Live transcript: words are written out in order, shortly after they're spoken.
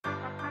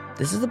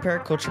This is the Prayer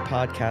Culture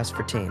Podcast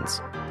for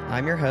teens.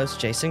 I'm your host,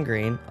 Jason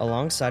Green,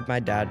 alongside my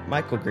dad,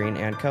 Michael Green,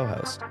 and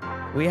co-host.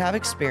 We have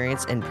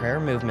experience in prayer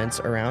movements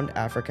around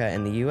Africa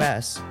and the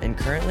U.S. and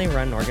currently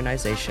run an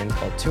organization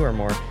called Two or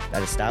More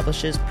that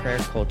establishes prayer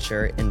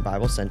culture in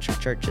Bible-centric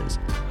churches,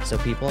 so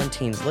people and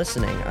teens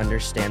listening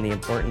understand the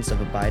importance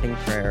of abiding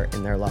prayer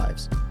in their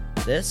lives.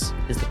 This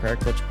is the Prayer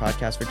Culture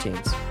Podcast for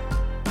teens.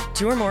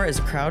 Two or More is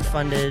a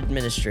crowd-funded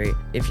ministry.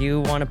 If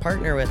you want to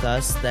partner with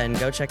us, then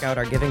go check out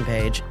our giving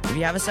page. If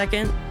you have a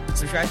second,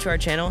 subscribe to our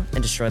channel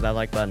and destroy that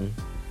like button.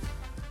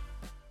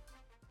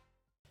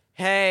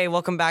 Hey,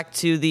 welcome back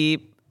to the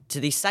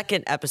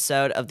second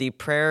episode of the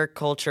Prayer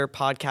Culture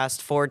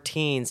Podcast for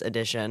Teens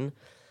edition.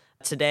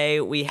 Today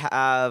we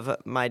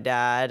have my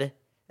dad,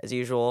 as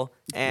usual,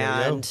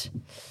 and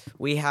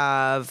we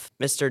have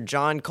Mr.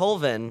 John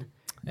Colvin,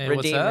 hey,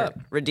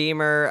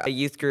 Redeemer, a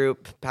youth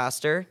group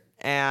pastor,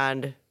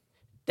 and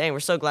dang,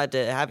 we're so glad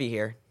to have you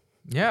here.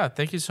 Yeah,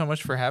 thank you so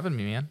much for having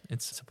me, man.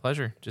 It's a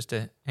pleasure just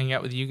to hang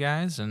out with you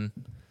guys and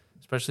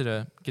especially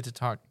to get to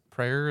talk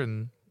prayer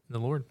and the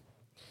Lord.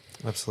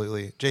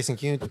 Absolutely. Jason,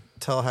 can you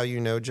tell how you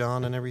know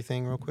John and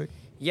everything real quick?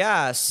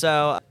 Yeah,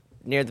 so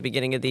near the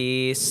beginning of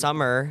this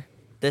summer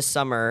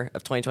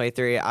of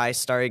 2023, I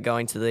started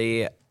going to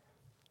the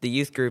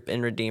youth group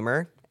in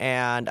Redeemer,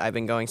 and I've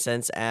been going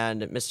since,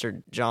 and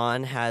Mr.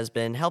 John has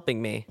been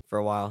helping me for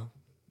a while.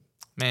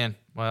 Man,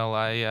 well,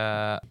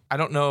 I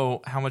don't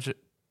know how much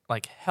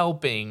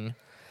helping,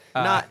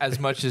 not as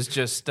much as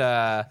just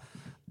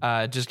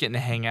getting to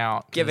hang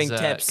out, giving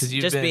tips,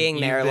 just being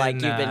there.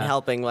 You've been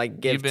helping,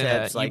 give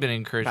tips. You've been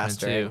encouragement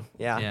too.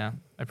 Yeah,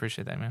 I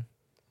appreciate that, man.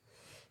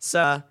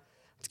 So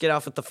let's get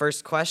off with the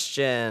first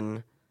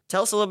question.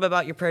 Tell us a little bit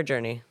about your prayer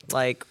journey.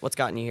 What's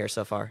gotten you here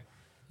so far?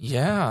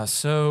 Yeah,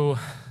 so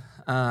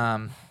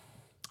I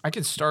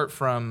could start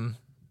from,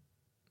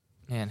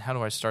 man, how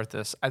do I start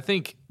this? I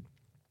think,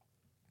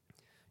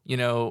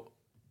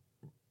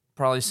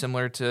 probably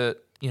similar to,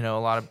 a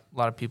lot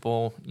of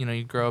people,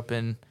 you grow up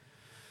in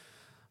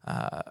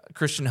a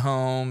Christian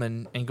home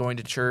and going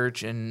to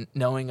church and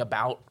knowing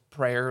about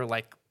prayer,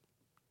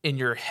 in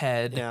your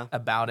head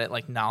about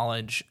it,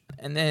 knowledge.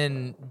 And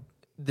then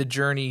the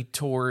journey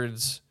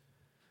towards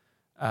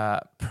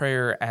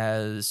prayer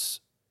as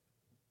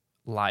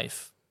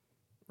life,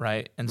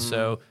 right? And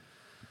so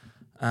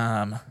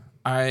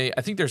I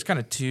think there's kind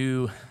of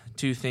two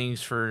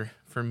things for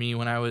me.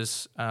 When I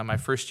was my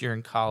first year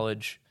in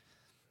college,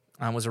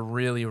 was a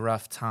really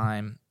rough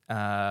time.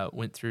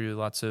 Went through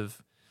lots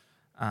of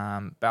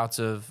bouts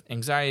of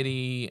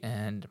anxiety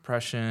and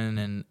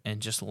depression and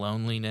just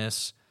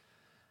loneliness,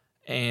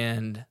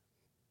 and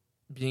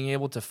being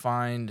able to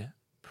find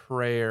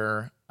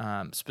prayer,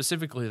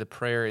 specifically the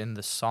prayer in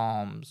the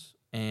Psalms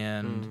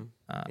and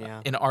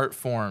in art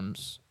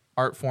forms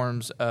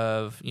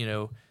of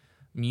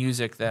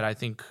music that I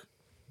think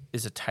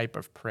is a type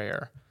of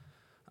prayer,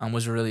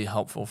 was really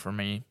helpful for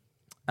me.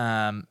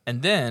 And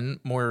then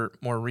more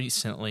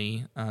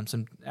recently,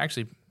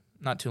 actually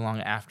not too long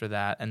after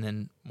that, and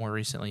then more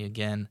recently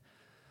again,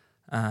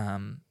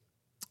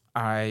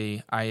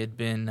 I had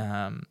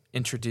been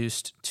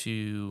introduced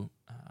to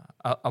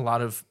a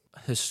lot of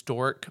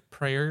historic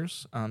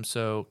prayers.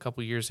 So a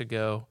couple years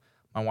ago,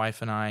 my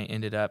wife and I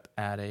ended up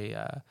at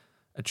a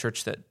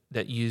church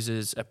that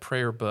uses a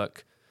prayer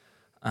book,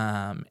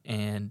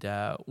 and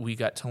we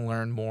got to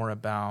learn more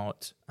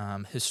about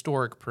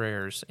historic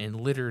prayers and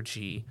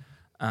liturgy,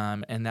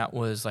 and that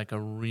was a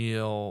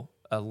real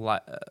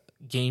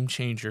game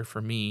changer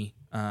for me,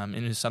 and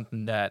is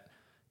something that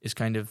is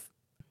kind of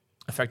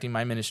affecting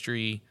my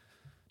ministry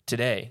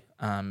today,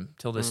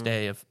 till this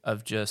day,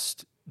 of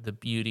just the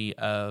beauty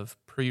of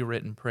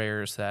pre-written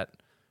prayers that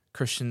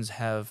Christians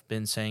have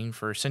been saying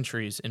for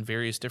centuries in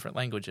various different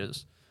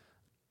languages.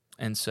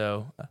 And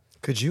so,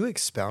 could you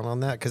expound on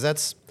that? Because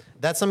that's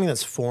something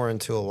that's foreign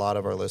to a lot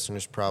of our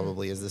listeners,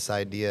 probably, is this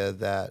idea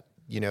that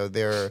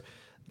there are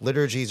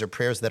liturgies or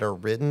prayers that are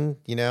written.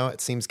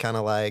 It seems kind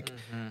of like,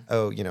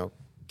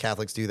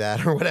 Catholics do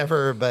that or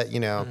whatever, but you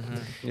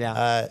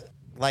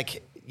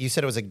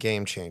said it was a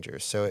game changer.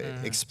 So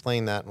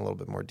explain that in a little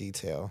bit more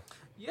detail.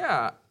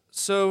 Yeah.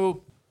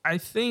 So I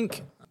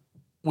think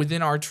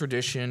within our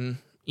tradition,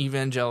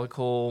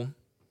 evangelical,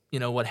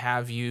 what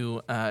have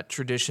you,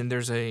 tradition,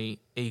 there's a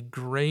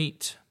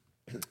great,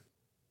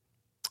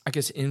 I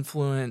guess,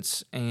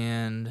 influence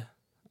and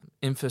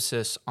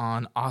emphasis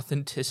on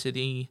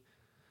authenticity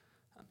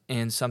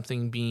and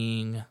something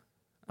being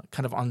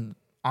kind of on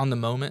the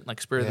moment,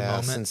 spur of the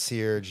moment.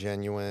 Sincere,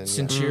 genuine.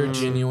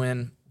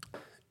 Genuine.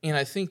 And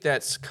I think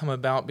that's come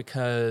about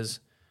because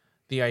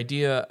the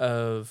idea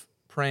of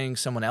praying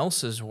someone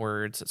else's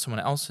words that someone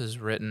else has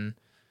written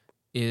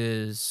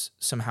is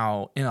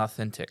somehow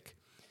inauthentic.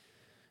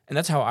 And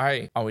that's how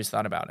I always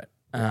thought about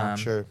it.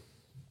 Sure.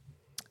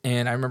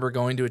 And I remember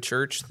going to a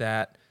church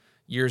that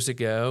years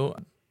ago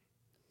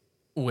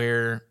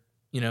where,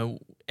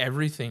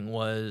 everything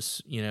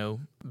was,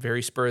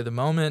 very spur of the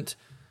moment,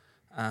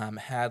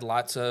 had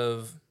lots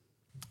of,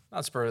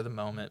 not spur of the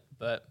moment,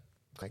 but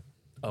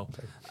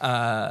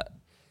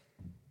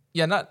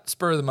yeah, not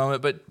spur of the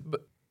moment, but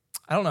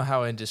I don't know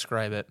how I'd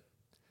describe it.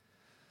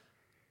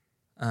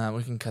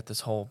 We can cut this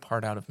whole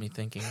part out of me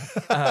thinking.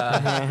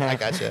 I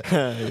gotcha.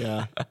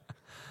 Yeah.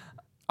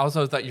 I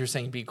also thought you were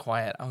saying be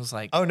quiet. I was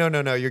like, Oh, no,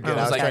 you're good.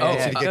 I was trying to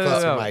get you to get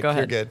closer to the mic. go You're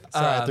ahead. good.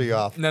 Sorry, I threw you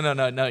off.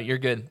 No, you're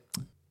good.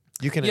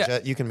 You can Yeah.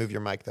 adjust, you can move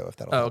your mic, though, if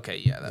that'll Oh, help. okay,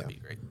 yeah, that'd be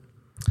great.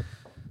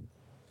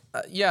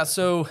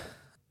 So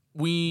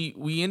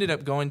we ended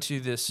up going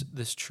to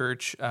this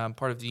church,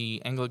 part of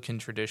the Anglican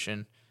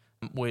tradition,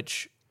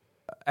 which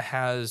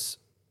has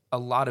a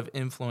lot of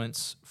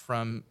influence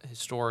from the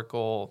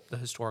historical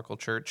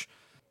church.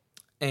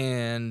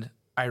 And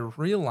I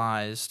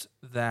realized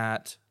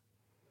that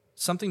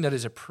something that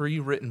is a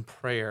pre-written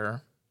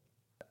prayer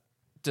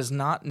does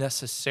not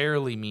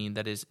necessarily mean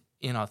that is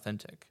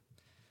inauthentic.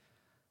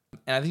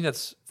 And I think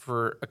that's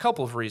for a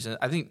couple of reasons.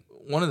 I think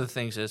one of the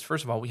things is,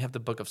 first of all, we have the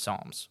book of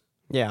Psalms.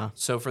 Yeah.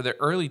 So for the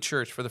early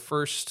church, for the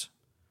first,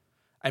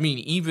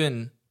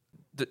 even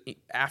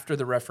after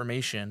the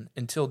Reformation,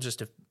 until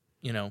just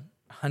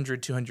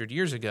 100, 200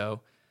 years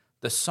ago,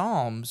 the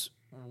Psalms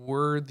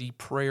were the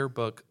prayer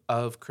book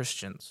of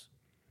Christians.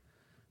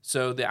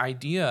 So the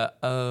idea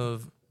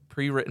of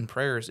pre-written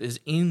prayers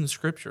is in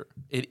Scripture.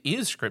 It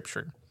is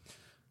Scripture.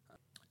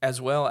 As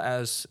well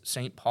as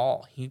St.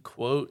 Paul. He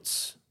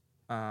quotes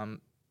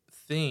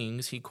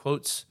things. He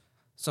quotes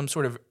some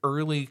sort of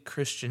early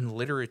Christian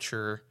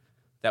literature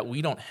that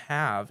we don't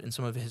have in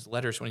some of his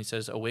letters when he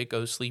says, "Awake,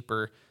 O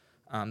sleeper,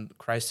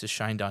 Christ has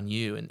shined on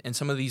you." And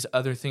some of these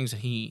other things that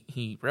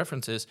he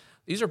references,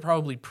 these are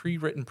probably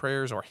pre-written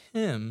prayers or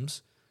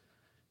hymns.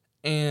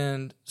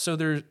 And so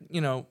there's,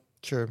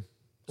 Sure.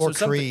 Or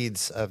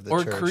creeds of the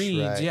church. Or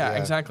creeds, right? yeah,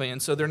 exactly.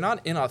 And so they're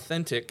not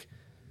inauthentic.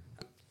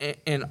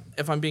 And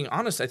if I'm being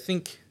honest, I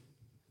think,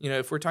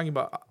 if we're talking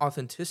about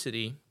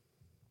authenticity,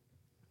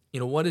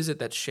 what is it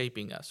that's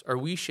shaping us? Are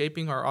we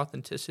shaping our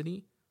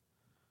authenticity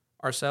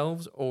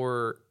ourselves,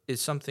 or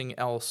is something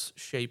else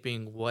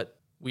shaping what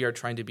we are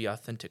trying to be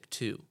authentic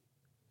to?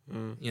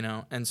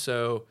 And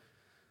so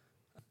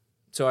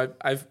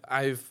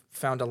I've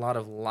found a lot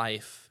of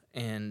life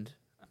and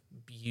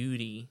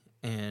beauty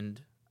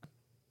and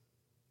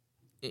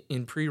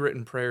in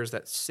pre-written prayers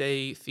that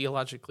say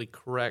theologically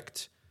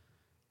correct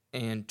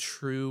and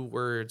true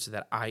words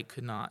that I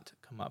could not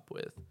come up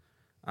with.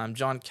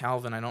 John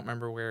Calvin, I don't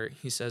remember where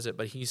he says it,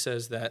 but he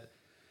says that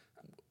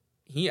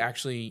he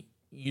actually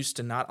used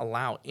to not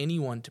allow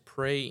anyone to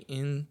pray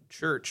in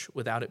church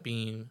without it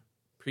being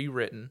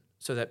pre-written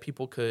so that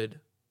people could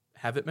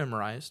have it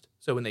memorized.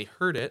 So when they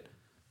heard it,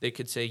 they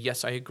could say,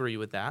 yes, I agree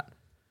with that.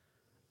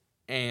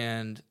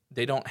 And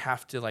they don't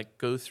have to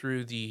go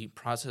through the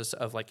process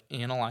of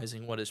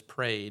analyzing what is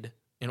prayed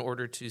in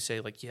order to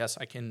say yes,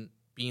 I can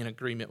be in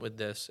agreement with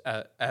this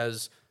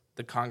as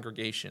the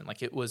congregation.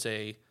 It was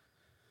hey,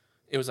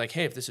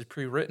 if this is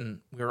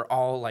pre-written, we're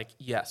all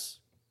yes,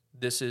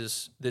 this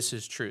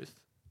is truth,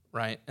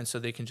 right? And so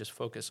they can just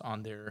focus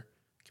on their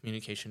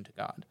communication to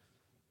God.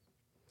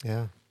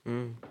 Yeah.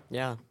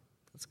 Yeah,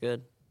 that's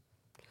good.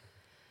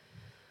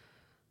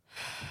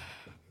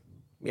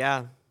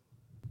 Yeah.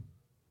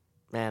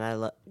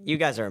 Man, you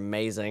guys are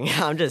amazing.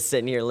 I'm just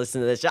sitting here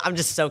listening to this. I'm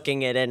just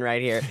soaking it in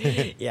right here.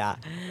 Yeah.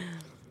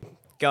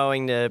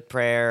 Going to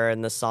prayer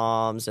and the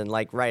Psalms and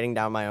writing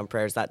down my own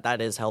prayers,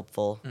 that is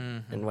helpful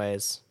in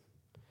ways.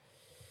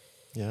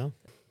 Yeah.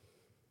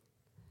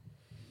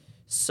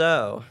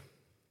 So,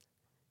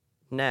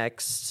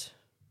 next,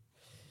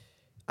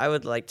 I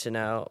would like to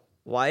know,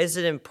 why is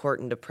it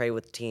important to pray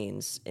with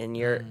teens? In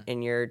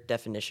your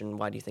definition,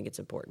 why do you think it's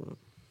important?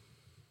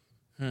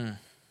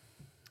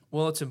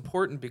 Well, it's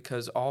important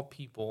because all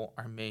people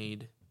are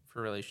made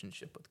for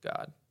relationship with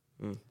God.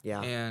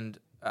 Yeah. And,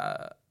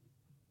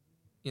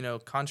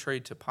 contrary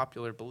to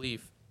popular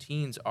belief,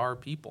 teens are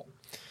people.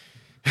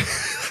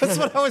 That's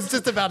what I was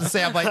just about to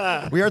say. I'm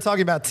like, we are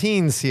talking about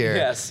teens here.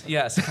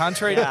 Yes.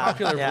 Contrary to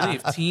popular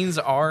belief, teens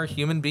are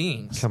human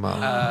beings. Come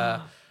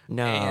on.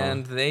 No.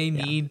 And they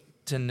need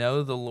to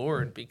know the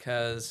Lord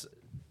because,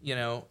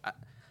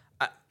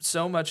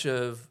 so much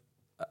of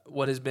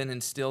what has been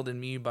instilled in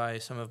me by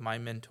some of my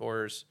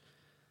mentors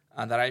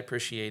that I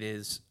appreciate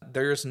is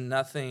there's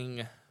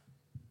nothing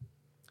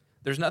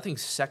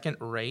second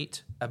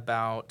rate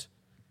about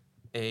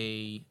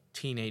a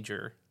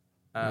teenager,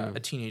 a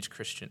teenage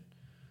Christian.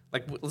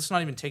 Let's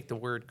not even take the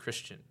word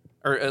Christian,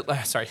 or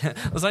let's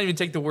not even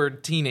take the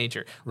word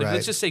teenager. Right.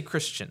 Let's just say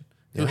Christian,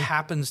 who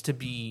happens to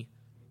be,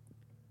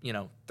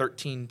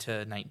 13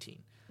 to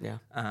 19. Yeah.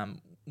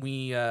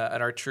 We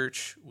at our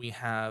church, we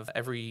have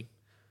every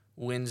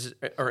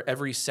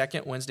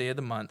second Wednesday of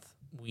the month,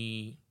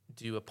 we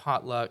do a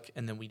potluck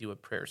and then we do a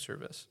prayer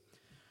service.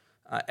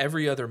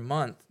 Every other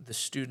month, the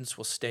students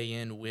will stay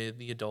in with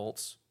the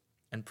adults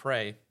and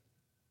pray.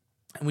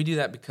 And we do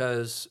that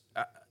because,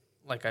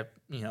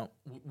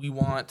 we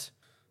want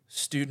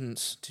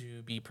students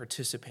to be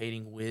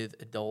participating with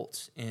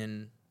adults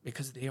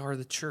because they are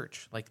the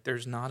church.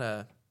 There's not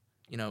a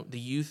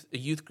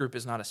youth group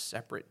is not a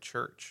separate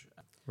church.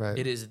 Right.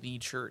 It is the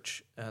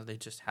church. They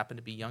just happen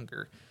to be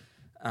younger.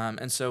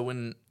 And so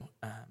when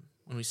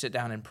when we sit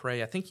down and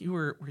pray. I think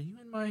were you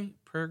in my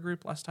prayer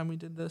group last time we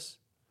did this?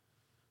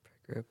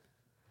 Group.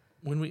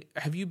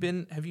 Have you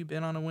been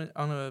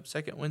on a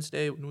second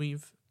Wednesday when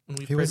we've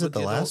He prayed was with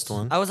at the adults? last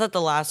one. I was at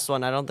the last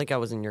one. I don't think I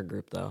was in your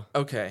group though.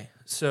 Okay,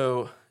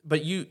 so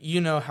but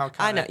you know how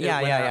kind of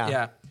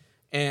Yeah.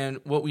 And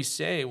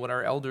what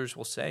our elders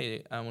will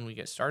say when we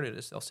get started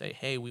is they'll say,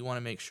 hey, we want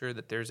to make sure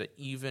that there's an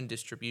even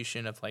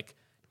distribution of like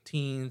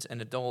teens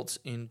and adults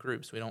in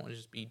groups. We don't want to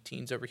just be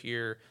teens over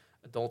here,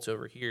 adults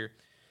over here.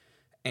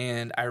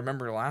 And I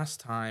remember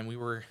last time we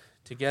were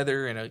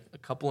together and a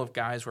couple of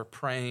guys were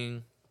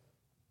praying.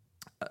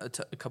 A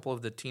couple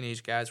of the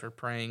teenage guys were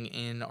praying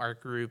in our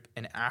group.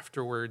 And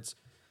afterwards,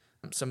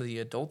 some of the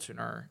adults in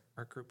our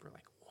group were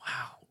like,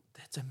 wow,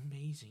 that's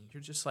amazing.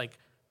 You're just like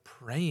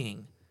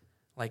praying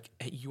like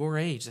at your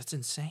age. That's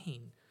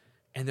insane.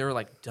 And they were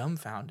like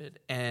dumbfounded.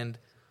 And,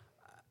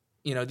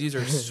 these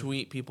are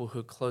sweet people who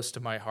are close to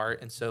my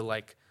heart. And so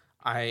like,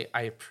 I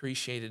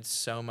appreciated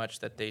so much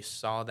that they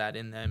saw that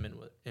in them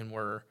and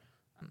were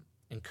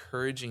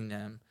encouraging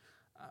them.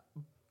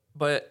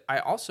 But I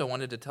also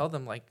wanted to tell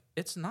them like,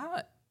 it's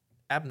not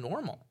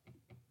abnormal.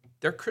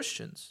 They're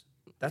Christians.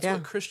 That's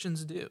what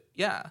Christians do.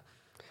 Yeah.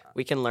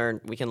 We can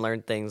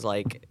learn things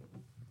like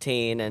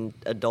teen and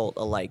adult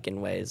alike in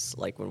ways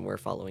like when we're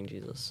following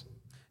Jesus.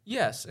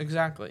 Yes,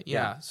 exactly.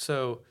 Yeah.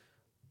 So,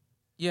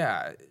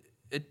 yeah,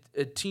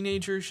 a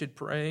teenager should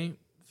pray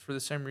for the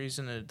same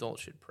reason an adult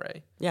should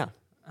pray. Yeah.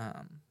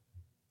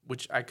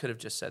 Which I could have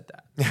just said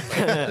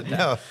that.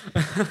 No,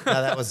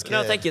 that was good.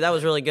 No, thank you. That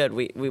was really good.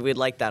 We'd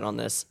like that on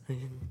this.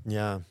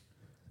 Yeah.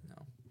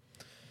 No.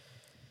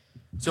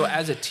 So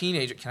as a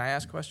teenager, can I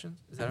ask questions?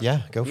 Is that okay?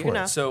 Yeah, go You for can it.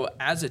 ask. So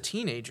as a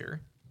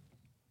teenager,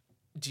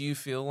 do you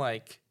feel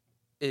like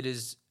it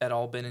has at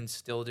all been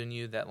instilled in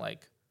you that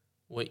like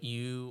what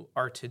you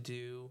are to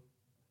do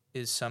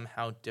is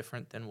somehow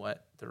different than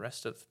what the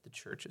rest of the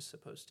church is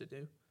supposed to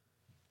do?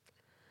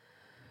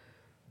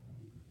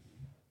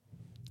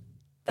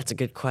 That's a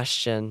good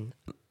question.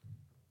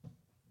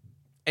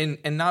 And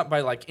not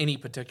by like any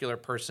particular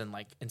person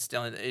like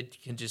instilling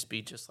it. Can just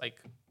be just like,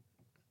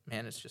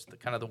 man, it's just the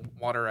kind of the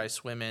water I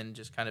swim in,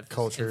 just kind of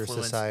Culture,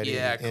 influence. society,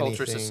 Yeah,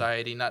 culture, anything.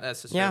 society, not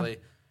necessarily.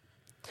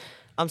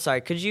 I'm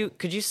sorry. Could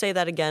you say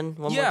that again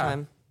one more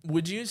time?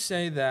 Would you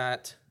say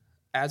that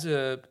as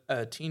a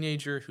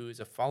teenager who is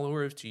a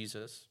follower of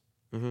Jesus,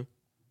 Mm-hmm.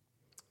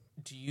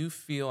 do you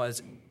feel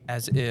as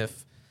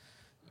if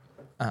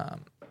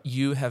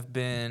you have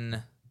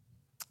been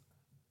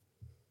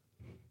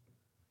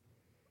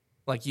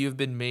like you have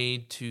been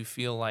made to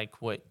feel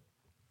like what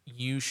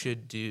you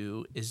should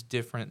do is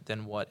different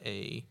than what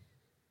an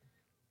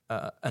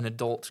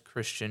adult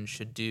Christian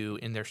should do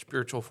in their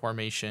spiritual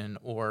formation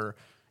or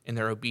in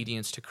their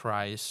obedience to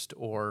Christ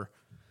or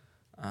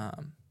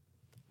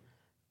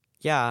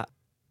Yeah.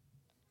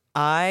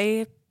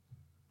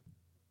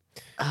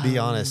 Be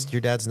honest.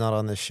 Your dad's not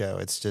on this show.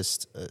 It's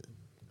just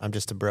I'm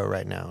just a bro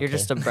right now. You're okay?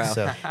 just a bro.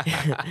 So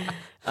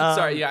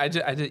sorry, yeah, I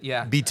did,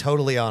 yeah. be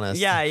totally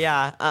honest.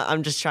 Yeah.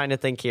 I'm just trying to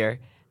think here.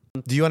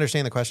 Do you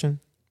understand the question?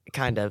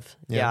 Kind of.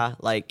 Yeah. Yeah.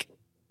 Like,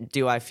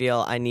 do I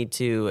feel I need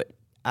to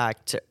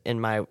act in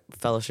my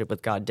fellowship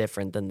with God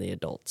different than the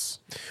adults?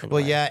 in a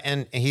Well, way? yeah,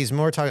 and he's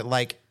more talking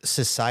like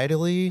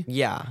societally.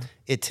 Yeah.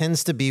 It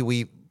tends to be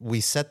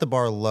we set the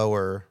bar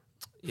lower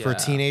for Yeah.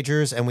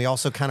 teenagers, and we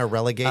also kind of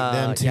relegate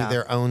them to yeah.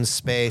 their own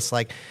space.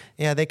 Like,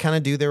 yeah, they kind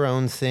of do their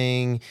own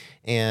thing,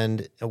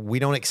 and we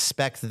don't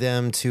expect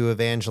them to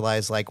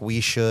evangelize like we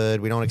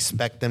should. We don't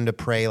expect them to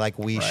pray like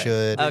we Right.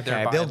 should.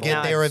 Okay. They'll Bible. get Now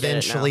I there get it now.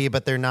 eventually,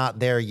 but they're not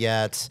there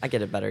yet. I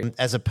get it better.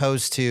 As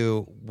opposed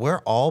to,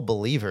 we're all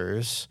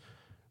believers.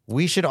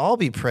 We should all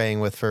be praying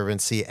with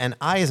fervency. And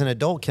I, as an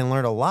adult, can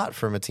learn a lot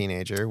from a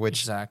teenager,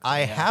 which Exactly, I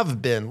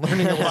have been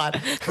learning a lot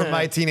from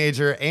my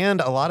teenager and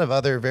a lot of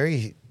other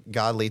very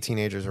godly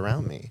teenagers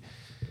around me.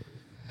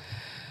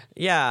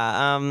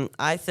 Yeah,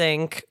 I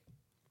think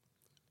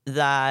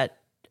that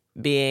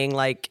being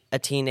like a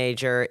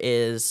teenager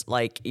is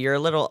like you're a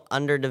little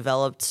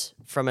underdeveloped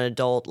from an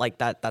adult, like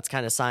that's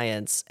kind of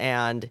science,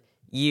 and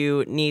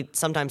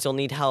sometimes you'll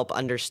need help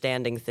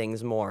understanding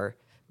things more.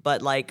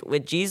 But like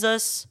with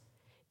Jesus,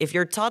 if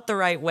you're taught the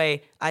right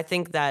way, I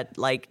think that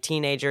like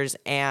teenagers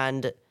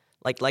and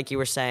like you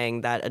were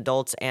saying, that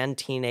adults and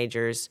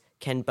teenagers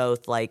can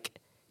both like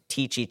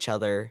teach each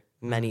other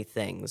many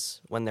things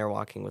when they're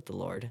walking with the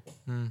Lord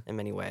in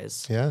many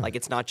ways. Yeah. Like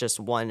it's not just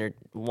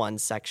one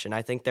section.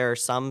 I think there are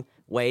some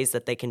ways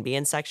that they can be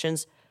in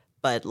sections,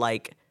 but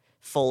like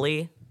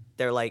fully,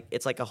 they're like,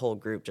 it's like a whole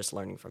group just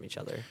learning from each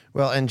other.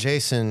 Well, and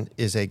Jason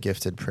is a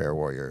gifted prayer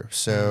warrior.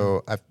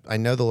 So I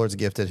know the Lord's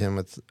gifted him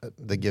with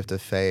the gift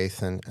of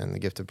faith and the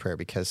gift of prayer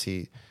because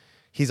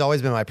he's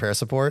always been my prayer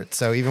support.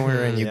 So even when we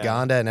were in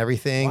Uganda and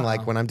everything,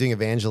 like when I'm doing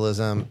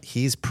evangelism,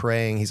 he's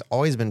praying. He's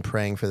always been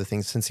praying for the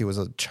things since he was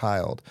a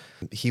child.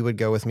 He would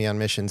go with me on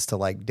missions to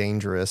like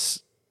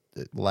dangerous,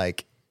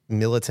 like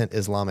militant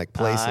Islamic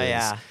places.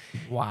 Yeah.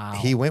 Wow.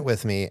 He went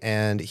with me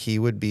and he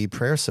would be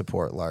prayer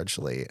support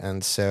largely.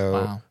 And so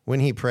Wow.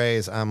 when he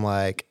prays, I'm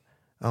like,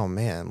 oh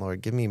man,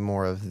 Lord, give me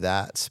more of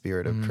that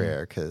spirit of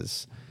prayer.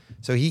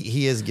 So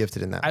he is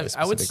gifted in that way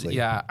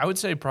specifically. I would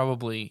say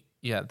probably,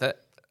 that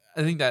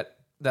I think that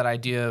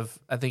idea of,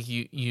 I think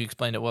you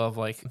explained it well, of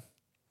like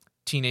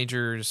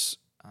teenagers,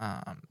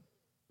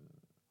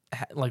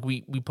 like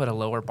we put a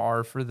lower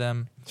bar for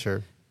them.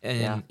 Sure.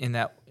 And in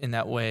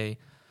that way,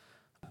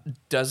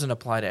 doesn't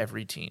apply to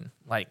every teen.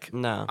 Like,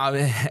 No.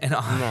 And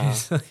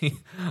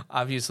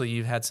obviously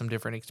you've had some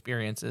different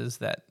experiences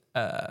that,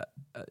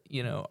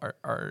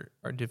 are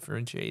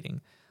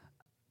differentiating.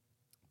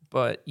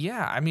 But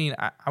yeah, I mean,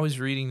 I was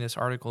reading this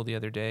article the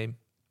other day,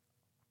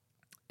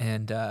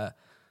 and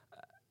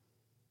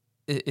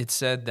it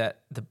said that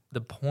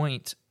the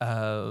point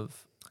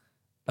of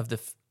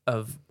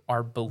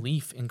our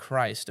belief in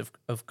Christ,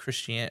 of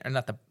Christianity, or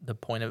not the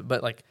point of it,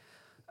 but like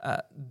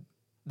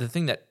the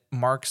thing that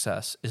marks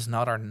us is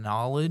not our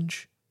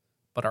knowledge,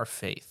 but our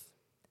faith.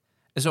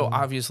 And so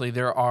obviously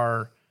there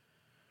are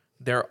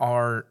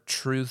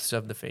truths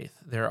of the faith,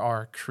 there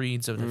are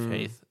creeds of the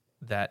faith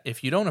that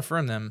if you don't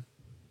affirm them,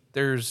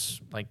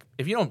 there's like,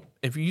 if you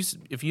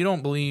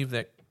don't believe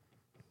that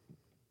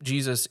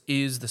Jesus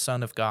is the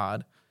Son of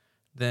God,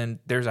 then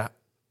there's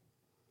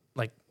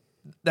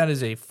that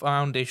is a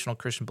foundational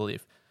Christian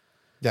belief.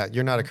 Yeah,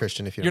 you're not a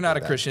Christian if you don't You're not a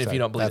believe Christian that. if you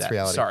don't believe That's that.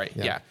 reality. Sorry,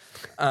 Yeah.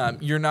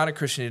 You're not a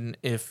Christian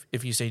if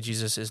you say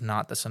Jesus is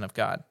not the Son of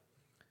God.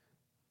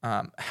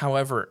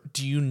 However,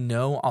 do you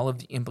know all of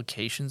the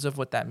implications of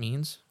what that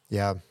means?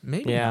 Yeah.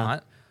 Maybe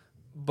not.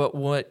 But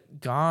what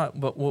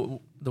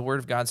the Word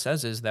of God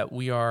says is that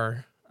we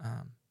are,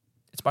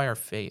 it's by our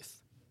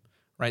faith,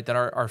 right? That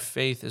our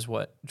faith is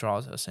what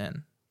draws us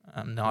in,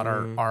 not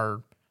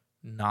our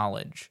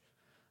knowledge.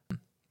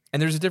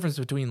 And there's a difference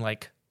between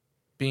like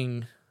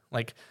being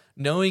like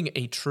knowing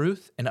a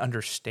truth and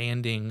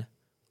understanding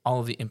all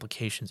of the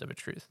implications of a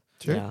truth.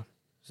 Sure. Yeah.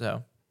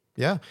 So,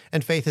 Yeah.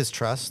 And faith is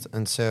trust.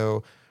 And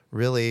so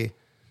really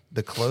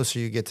the closer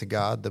you get to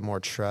God, the more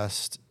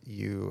trust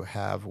you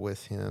have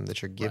with him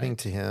that you're giving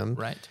to him.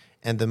 right.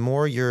 And the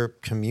more your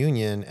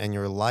communion and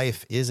your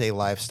life is a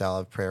lifestyle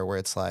of prayer where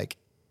it's like,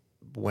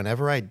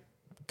 whenever I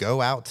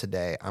go out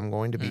today, I'm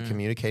going to be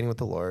communicating with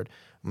the Lord.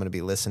 I'm going to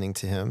be listening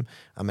to him.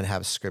 I'm going to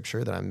have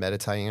scripture that I'm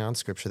meditating on,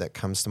 scripture that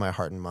comes to my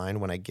heart and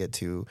mind when I get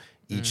to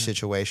each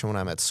situation, when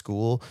I'm at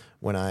school,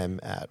 when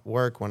I'm at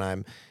work, when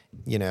I'm,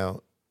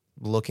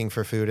 looking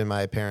for food in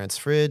my parents'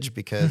 fridge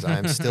because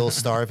I'm still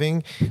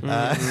starving.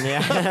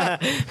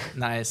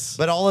 Nice.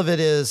 But all of it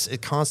is a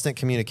constant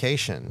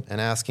communication and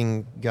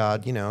asking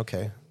God,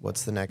 okay,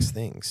 what's the next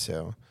thing?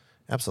 So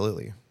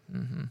absolutely.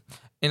 Mm-hmm.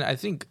 And I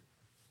think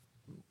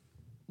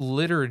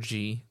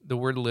liturgy, the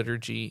word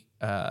liturgy,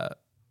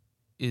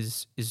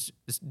 is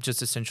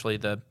just essentially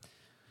the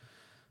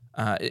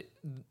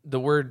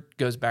word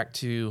goes back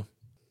to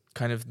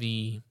kind of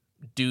the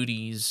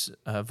duties,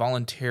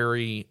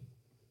 voluntary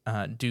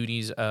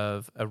duties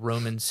of a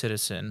Roman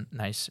citizen.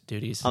 Nice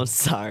duties. I'm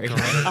sorry.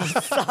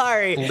 I'm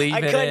sorry.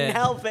 I couldn't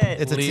help it.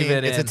 It's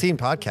a teen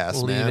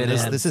podcast, man.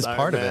 This is Sorry,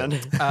 part man.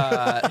 of it.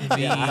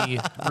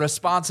 The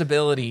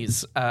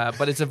responsibilities,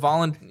 but it's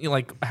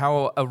like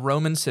how a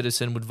Roman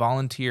citizen would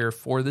volunteer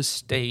for the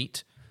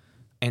state,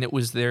 and it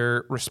was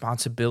their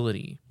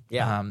responsibility.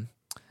 Yeah.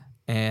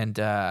 And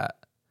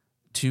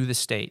to the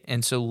state.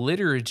 And so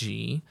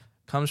liturgy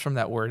comes from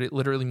that word. It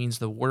literally means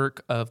the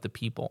work of the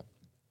people.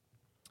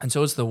 And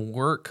so it's the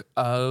work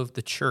of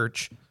the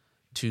church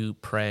to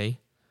pray,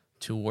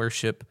 to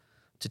worship,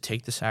 to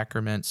take the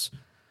sacraments,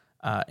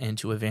 and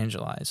to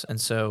evangelize.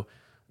 And so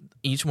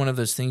each one of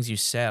those things you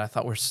said, I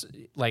thought were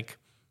like,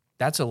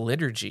 that's a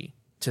liturgy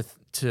to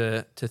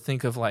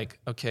think of like,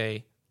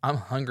 okay, I'm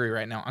hungry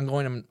right now. I'm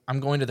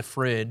going to the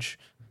fridge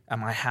at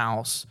my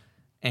house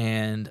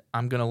and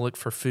I'm going to look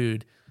for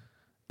food.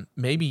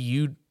 Maybe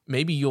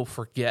you'll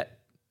forget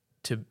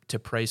to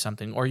pray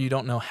something, or you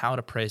don't know how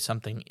to pray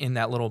something in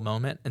that little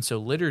moment. And so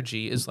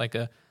liturgy is like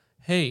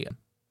hey,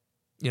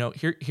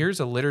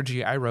 here's a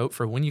liturgy I wrote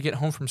for when you get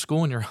home from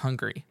school and you're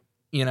hungry,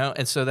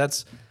 And so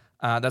that's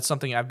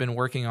something I've been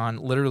working on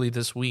literally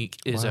this week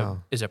is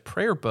a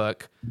prayer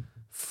book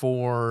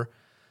for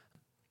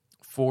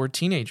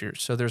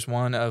teenagers. So there's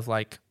one of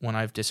like when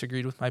I've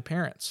disagreed with my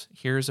parents.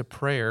 Here's a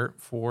prayer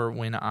for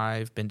when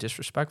I've been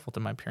disrespectful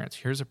to my parents.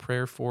 Here's a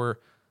prayer for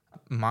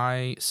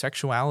my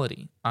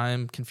sexuality.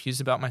 I'm confused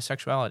about my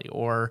sexuality,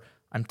 or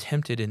I'm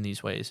tempted in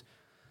these ways.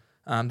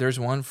 There's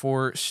one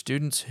for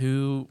students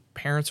who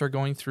parents are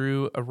going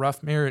through a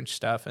rough marriage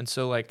stuff. And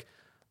so like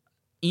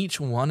each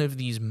one of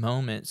these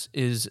moments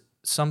is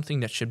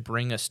something that should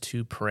bring us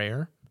to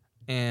prayer.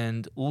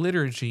 And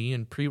liturgy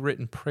and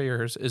pre-written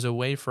prayers is a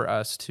way for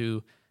us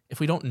to, if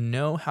we don't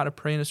know how to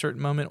pray in a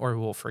certain moment or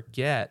we'll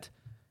forget,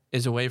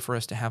 is a way for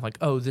us to have like,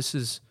 oh, this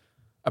is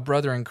a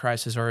brother in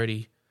Christ has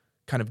already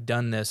kind of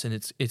done this, and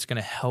it's going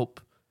to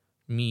help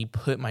me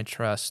put my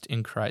trust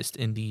in Christ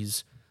in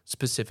these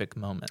specific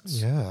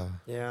moments. Yeah.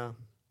 Yeah.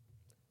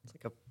 It's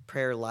like a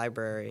prayer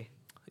library.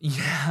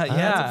 Yeah.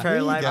 It's a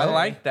prayer library.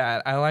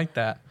 I like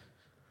that.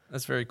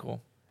 That's very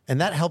cool. And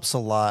that helps a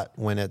lot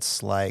when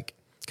it's like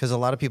Because a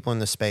lot of people in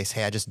this space,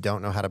 hey, I just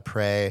don't know how to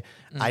pray.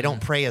 I don't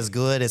pray as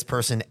good as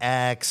person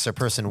X or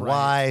person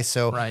Y,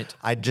 so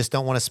I just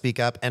don't want to speak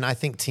up. And I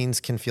think teens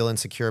can feel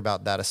insecure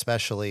about that,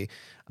 especially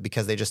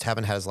because they just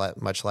haven't had as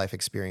much life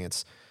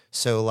experience.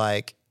 So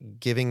like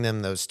giving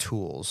them those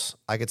tools,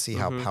 I could see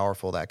how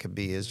powerful that could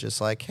be, is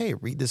just like, hey,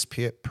 read this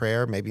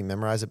prayer, maybe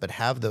memorize it, but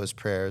have those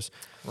prayers.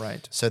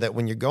 Right. So that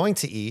when you're going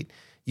to eat,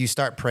 you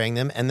start praying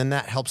them, and then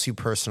that helps you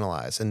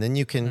personalize. And then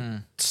you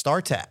can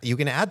you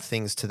can add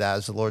things to that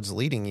as the Lord's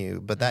leading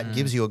you, but that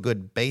gives you a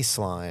good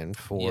baseline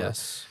for,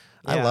 Yes.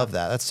 I love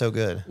that. That's so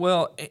good.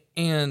 Well,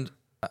 and,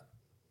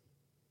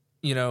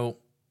 you know,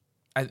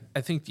 I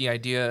think the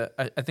idea,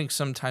 I think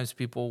sometimes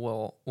people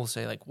will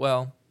say like,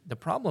 well, the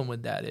problem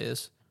with that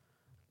is,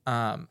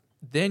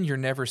 then you're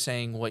never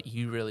saying what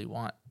you really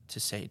want to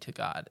say to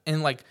God.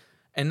 And like,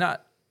 and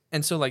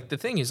so like the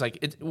thing is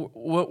like,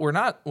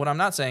 what I'm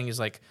not saying is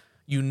like,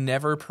 you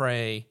never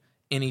pray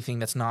anything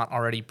that's not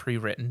already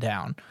pre-written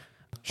down.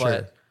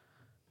 Sure.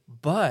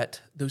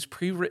 But those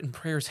pre-written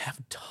prayers have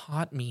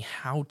taught me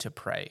how to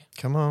pray.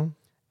 Come on.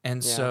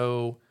 And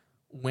so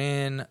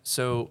a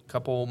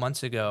couple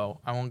months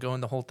ago, I won't go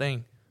in the whole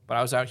thing, but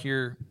I was out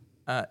here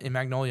in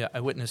Magnolia.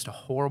 I witnessed a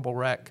horrible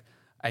wreck.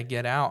 I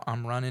get out,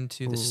 I'm running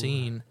to the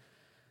scene,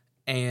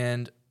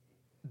 and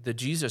the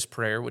Jesus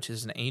prayer, which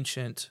is an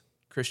ancient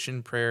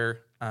Christian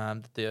prayer,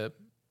 the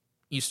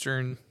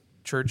Eastern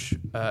Church,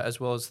 as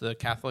well as the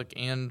Catholic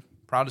and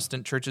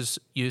Protestant churches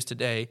use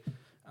today.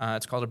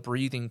 It's called a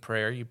breathing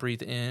prayer. You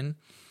breathe in,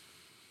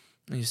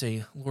 and you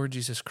say, Lord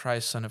Jesus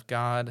Christ, Son of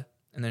God,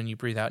 and then you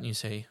breathe out and you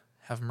say,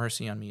 have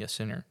mercy on me, a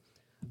sinner.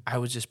 I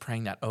was just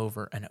praying that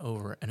over and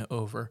over and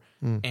over,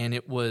 and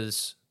it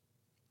was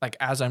like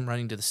as I'm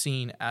running to the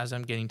scene, as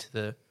I'm getting to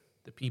the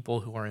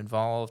people who are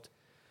involved,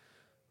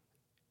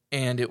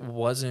 and it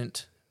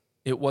wasn't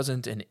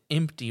an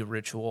empty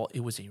ritual.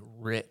 It was a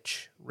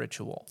rich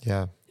ritual.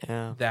 Yeah.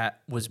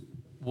 That was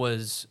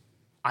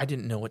I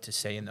didn't know what to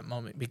say in that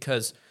moment,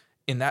 because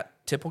in that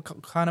typical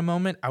kind of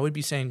moment, I would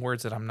be saying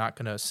words that I'm not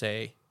going to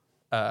say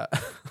on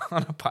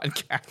a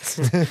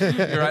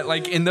podcast. Right?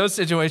 Like in those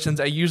situations,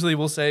 I usually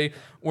will say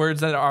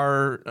words that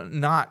are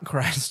not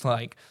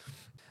Christ-like.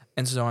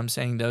 And so I'm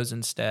saying those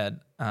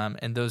instead.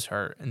 And those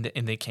hurt. And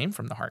they came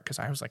from the heart, because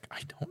I was like, I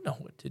don't know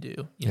what to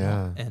do. You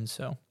know? And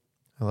so.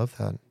 I love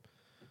that.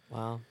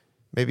 Wow.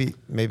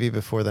 Maybe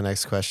before the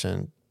next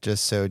question,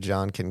 just so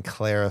John can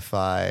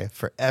clarify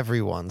for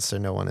everyone so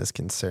no one is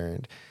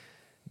concerned.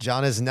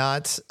 John is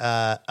not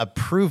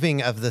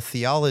approving of the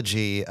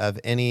theology of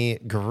any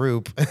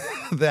group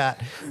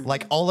that,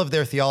 like all of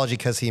their theology,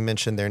 because he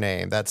mentioned their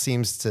name. That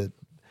seems to,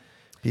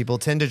 people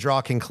tend to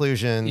draw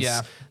conclusions.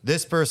 Yeah.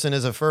 This person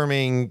is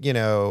affirming,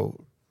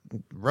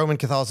 Roman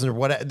Catholicism or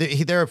whatever.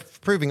 They're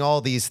approving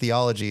all these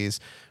theologies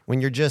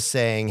when you're just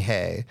saying,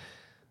 hey,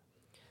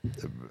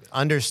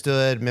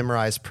 understood,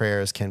 memorized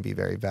prayers can be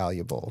very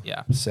valuable.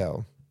 Yeah.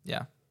 So.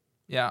 Yeah.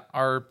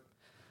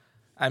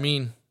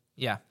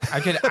 I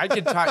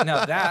could talk.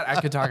 Now that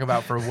I could talk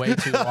about for way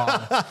too long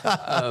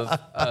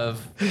of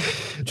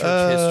church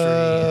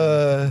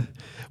history.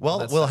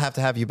 Well, we'll have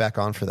to have you back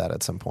on for that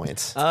at some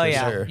point. Oh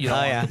yeah. Sure. You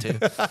don't want me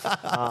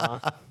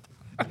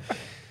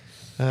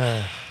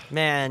to.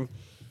 Man,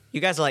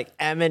 you guys are like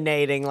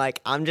emanating.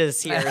 Like I'm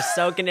just here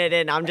soaking it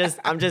in. I'm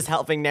just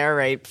helping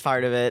narrate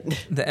part of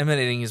it. The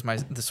emanating is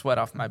the sweat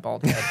off my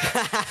bald head.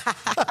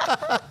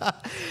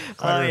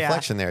 Quite a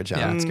reflection there, John.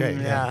 Yeah. It's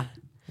great. Yeah.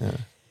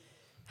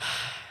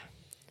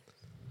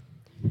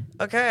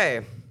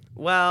 Okay.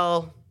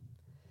 Well,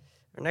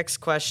 our next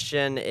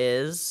question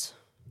is,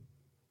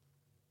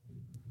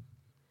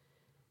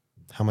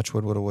 How much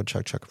wood would a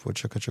woodchuck chuck if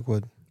woodchuck chuck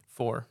wood?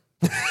 4.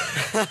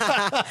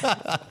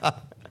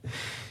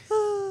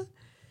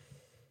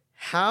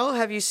 how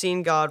have you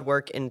seen God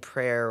work in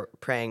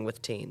praying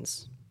with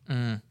teens?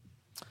 I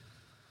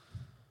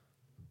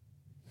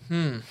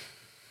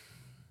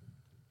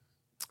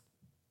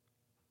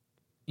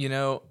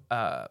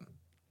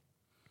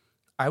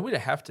would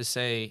have to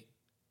say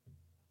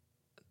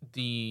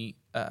these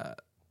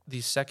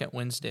second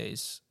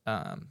Wednesdays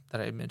that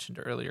I mentioned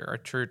earlier, our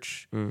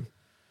church,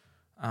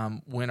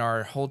 when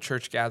our whole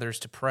church gathers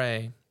to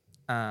pray,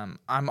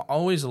 I'm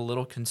always a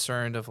little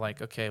concerned of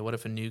like, okay, what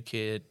if a new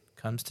kid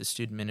comes to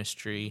student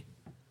ministry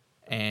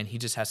and he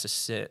just has to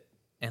sit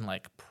and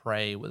like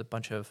pray with a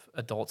bunch of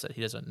adults that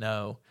he doesn't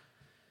know?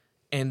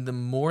 And the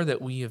more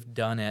that we have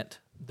done it,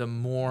 the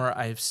more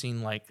I've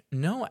seen like,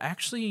 no,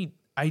 actually,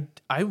 I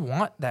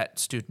want that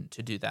student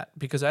to do that,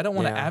 because I don't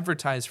want to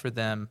advertise for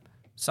them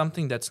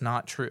something that's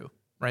not true,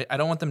 right? I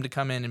don't want them to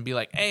come in and be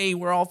like, hey,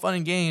 we're all fun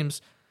and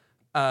games.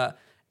 But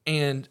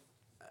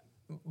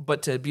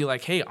to be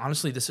like, hey,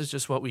 honestly, this is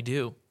just what we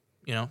do.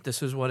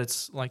 This is what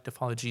it's like to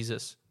follow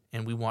Jesus,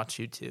 and we want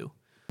you to.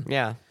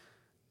 Yeah.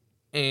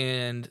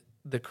 And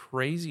the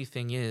crazy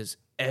thing is,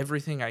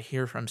 everything I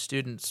hear from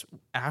students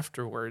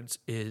afterwards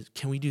is,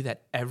 can we do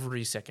that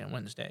every second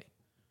Wednesday?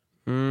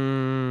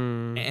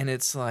 And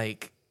it's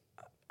like,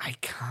 I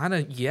kind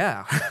of,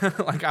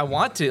 like I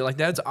want to, like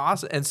that's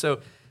awesome. And so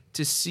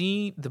to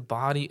see the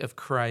body of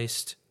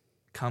Christ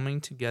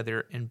coming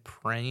together and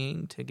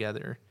praying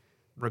together,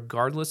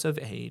 regardless of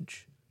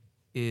age,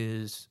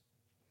 is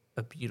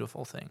a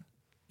beautiful thing.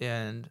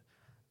 And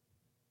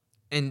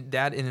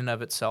that in and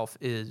of itself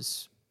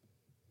is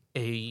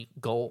a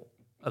goal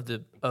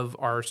of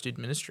our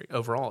student ministry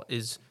overall,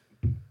 is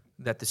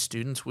that the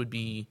students would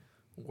be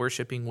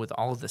worshiping with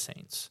all of the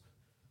saints.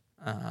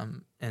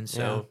 And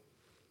so,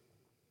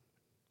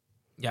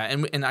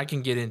 and I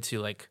can get into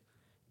like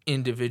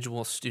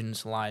individual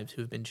students' lives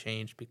who have been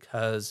changed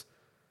because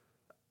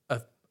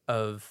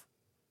of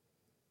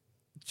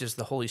just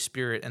the Holy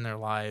Spirit in their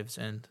lives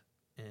and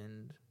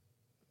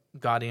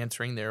God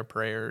answering their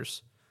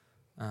prayers.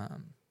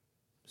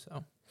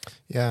 So.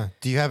 Yeah.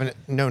 Do you have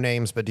no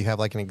names, but do you have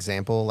like an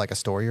example, like a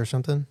story or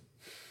something?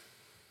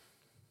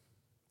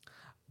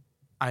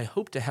 I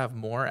hope to have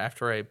more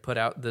after I put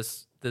out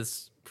this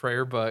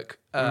prayer book.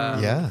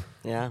 Yeah.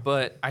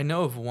 But I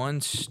know of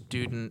one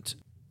student,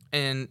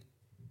 and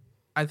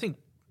I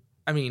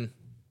mean,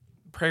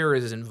 prayer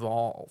is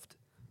involved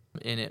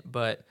in it,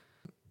 but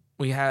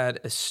we had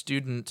a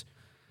student,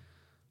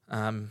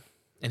 and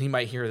he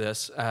might hear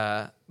this,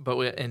 and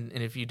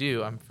if you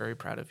do, I'm very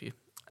proud of you.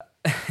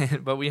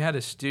 But we had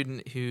a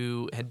student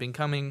who had been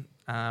coming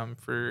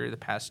for the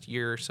past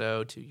year or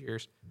so, 2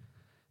 years,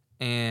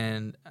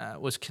 and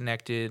was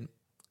connected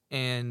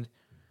and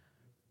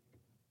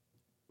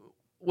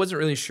wasn't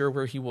really sure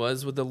where he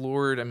was with the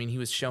Lord. I mean, he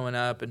was showing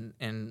up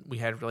and we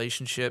had a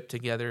relationship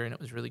together, and it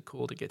was really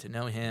cool to get to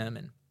know him.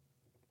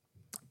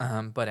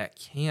 And but at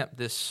camp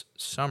this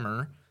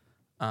summer,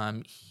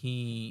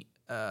 he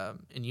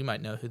and you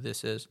might know who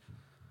this is.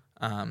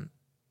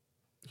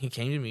 He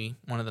came to me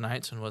one of the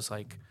nights and was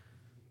like,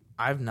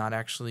 I've not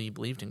actually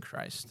believed in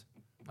Christ.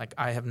 Like,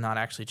 I have not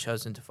actually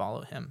chosen to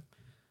follow him.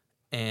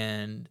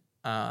 And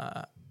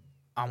I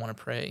want to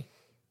pray.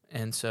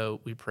 And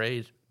so we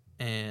prayed,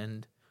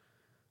 and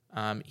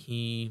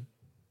he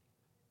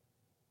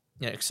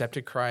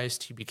accepted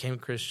Christ. He became a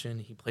Christian.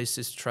 He placed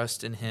his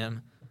trust in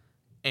him.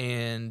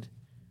 And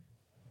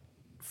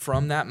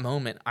from that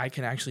moment, I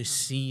can actually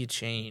see a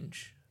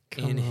change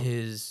in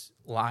his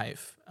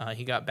life.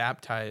 He got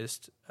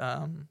baptized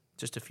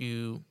just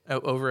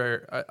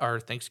over our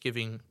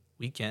Thanksgiving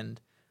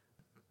weekend,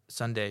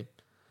 Sunday.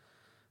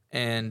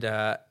 And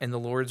the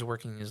Lord's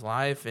working in his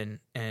life,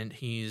 and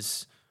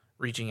he's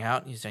reaching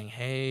out, and he's saying,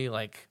 hey,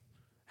 like,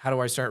 how do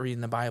I start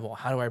reading the Bible?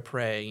 How do I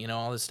pray?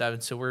 All this stuff.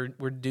 And so we're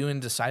doing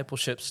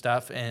discipleship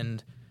stuff,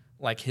 and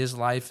like his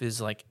life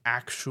is like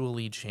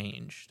actually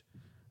changed.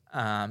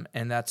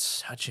 And that's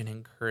such an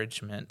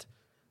encouragement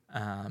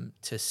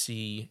to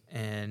see.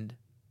 And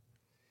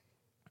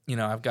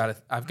I've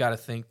got to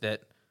think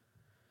that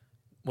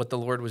what the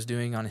Lord was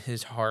doing on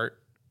his heart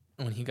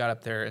when he got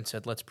up there and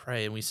said, let's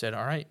pray. And we said,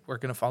 all right, we're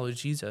going to follow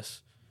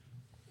Jesus.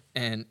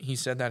 And he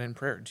said that in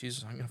prayer,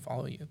 Jesus, I'm going to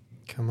follow you.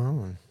 Come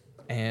on.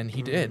 And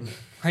he did.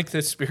 Like,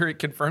 the Spirit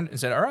confirmed and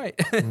said, all right,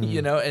 and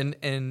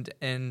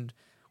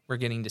we're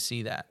getting to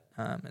see that.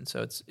 And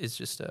so it's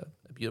just a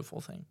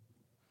beautiful thing.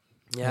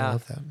 Yeah. I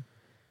love that.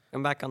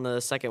 I'm back on the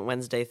second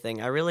Wednesday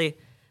thing. I really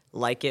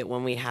like it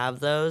when we have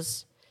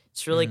those.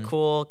 It's really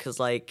cool because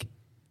like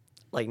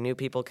new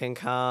people can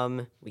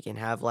come. We can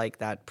have like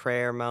that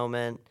prayer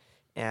moment,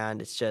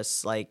 and it's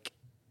just like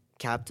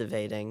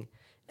captivating.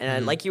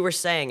 And like you were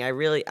saying, I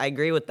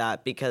agree with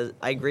that, because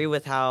I agree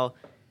with how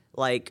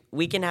like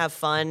we can have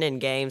fun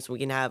and games. We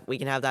can have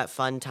that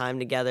fun time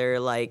together,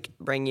 like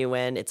bring you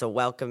in. It's a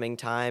welcoming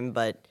time,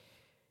 but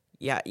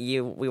yeah,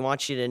 we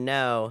want you to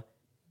know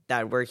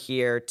that we're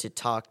here to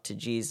talk to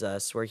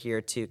Jesus. We're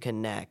here to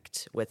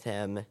connect with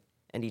him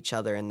and each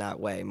other in that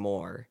way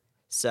more.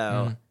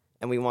 So,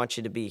 and we want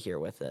you to be here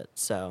with it.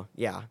 So,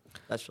 yeah,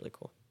 that's really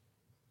cool.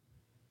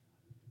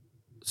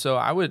 So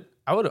I would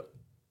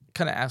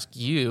kind of ask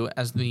you,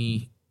 as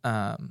the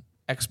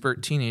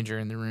expert teenager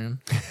in the room.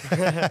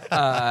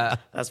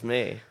 That's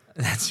me.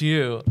 That's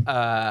you.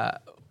 How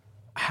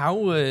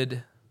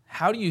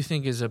do you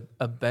think is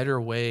a better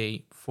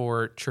way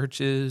for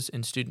churches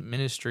and student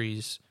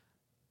ministries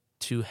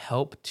to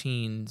help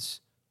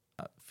teens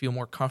feel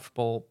more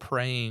comfortable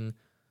praying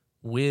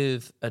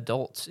with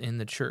adults in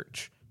the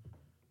church?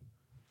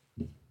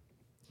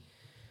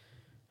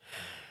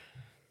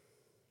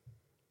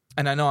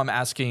 And I know I'm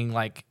asking,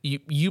 like,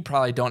 you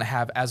probably don't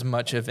have as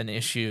much of an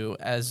issue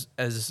as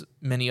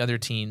many other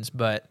teens,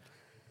 but,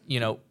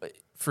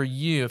 for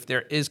you, if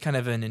there is kind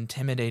of an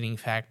intimidating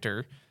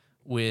factor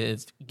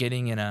with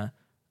getting in a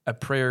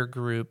prayer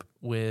group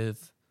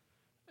with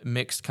a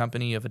mixed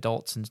company of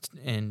adults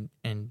and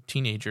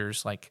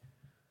teenagers, like,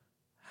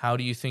 how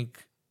do you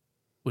think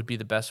would be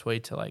the best way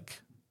to,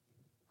 like,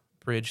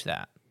 bridge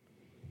that?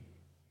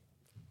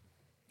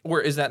 Or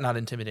is that not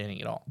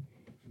intimidating at all?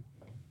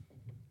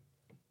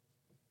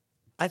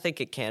 I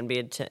think it can be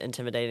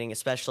intimidating,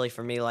 especially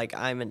for me. Like,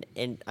 I'm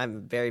a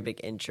very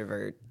big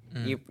introvert.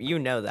 You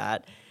know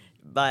that,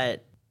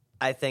 but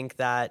I think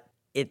that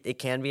it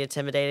can be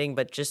intimidating.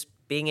 But just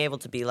being able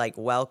to be like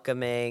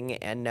welcoming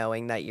and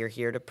knowing that you're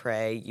here to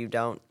pray, you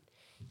don't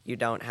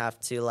have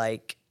to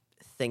like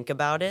think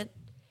about it.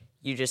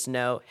 You just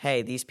know,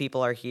 hey, these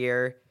people are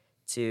here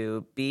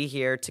to be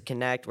here, to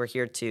connect. We're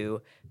here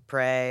to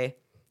pray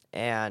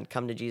and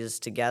come to Jesus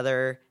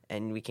together,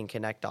 and we can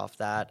connect off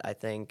that. I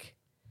think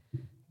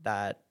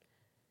that's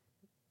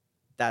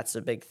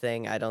a big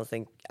thing. I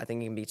think it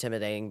can be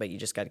intimidating, but you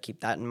just got to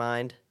keep that in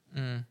mind.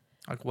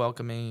 Like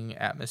welcoming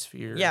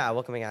atmosphere. Yeah,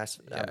 welcoming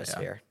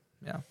atmosphere.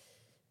 Yeah.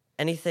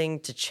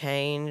 Anything to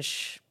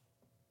change?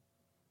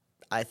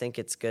 I think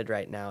it's good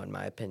right now, in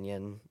my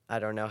opinion. I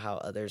don't know how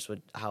other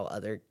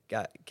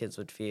kids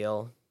would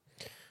feel.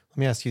 Let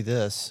me ask you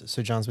this.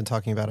 So John's been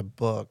talking about a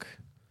book.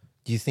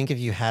 Do you think if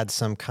you had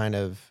some kind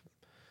of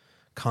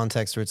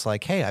context where it's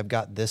like, hey, I've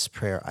got this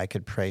prayer, I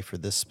could pray for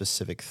this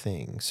specific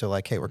thing. So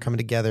like, hey, we're coming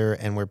together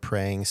and we're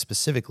praying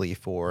specifically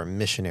for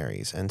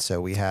missionaries. And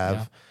so we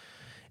have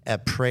a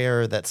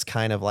prayer that's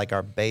kind of like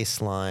our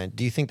baseline.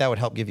 Do you think that would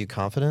help give you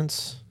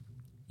confidence?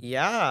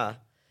 Yeah.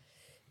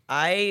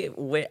 I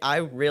wish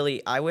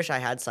I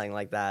had something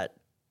like that.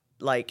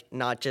 Like,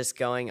 not just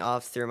going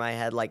off through my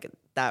head, like,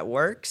 that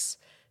works.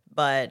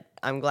 But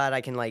I'm glad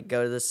I can, like,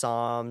 go to the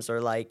Psalms, or,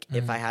 like,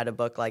 if I had a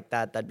book like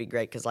that, that'd be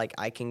great. Because, like,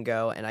 I can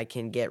go and I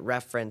can get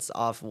reference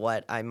off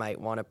what I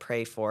might want to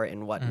pray for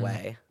in what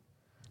way.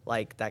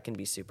 Like, that can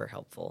be super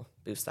helpful.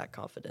 Boost that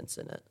confidence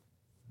in it.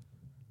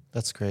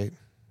 That's great.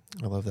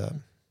 I love that.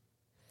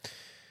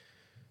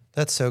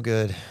 That's so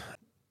good.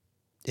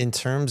 In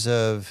terms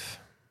of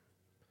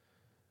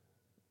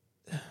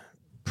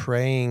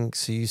praying,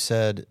 so you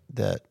said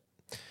that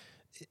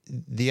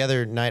the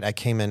other night I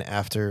came in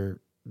after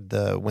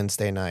the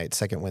Wednesday night,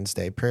 second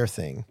Wednesday prayer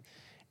thing,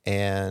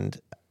 and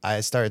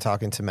I started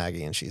talking to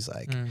Maggie, and she's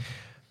like,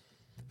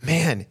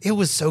 man, it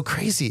was so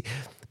crazy.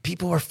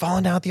 People were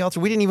falling down at the altar.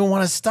 We didn't even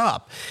want to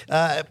stop.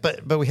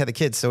 But we had the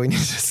kids, so we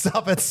needed to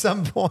stop at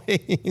some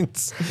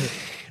point.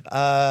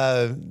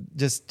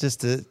 Just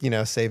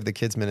to, save the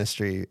kids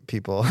ministry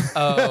people.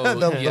 Oh, the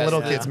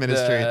little kids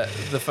ministry.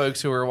 The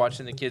folks who were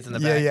watching the kids in the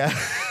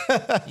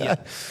back. Yeah.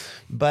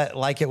 But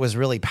like, it was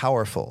really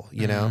powerful,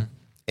 you know?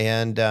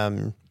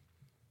 And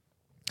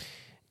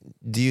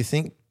do you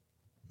think,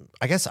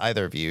 I guess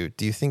either of you,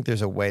 do you think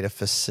there's a way to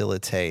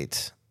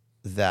facilitate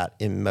that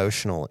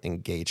emotional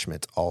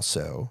engagement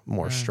also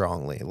more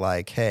strongly?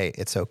 Like, hey,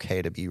 it's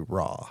okay to be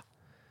raw.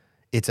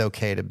 It's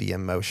okay to be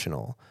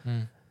emotional.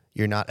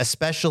 You're not,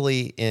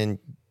 especially in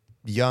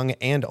young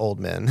and old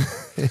men,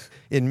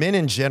 in men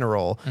in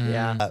general,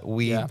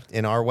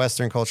 in our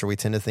Western culture, we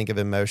tend to think of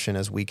emotion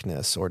as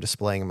weakness, or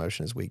displaying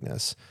emotion as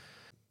weakness.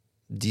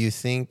 Do you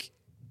think,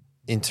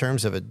 in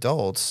terms of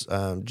adults,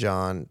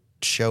 John,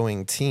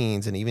 showing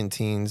teens, and even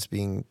teens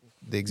being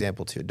the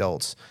example to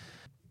adults,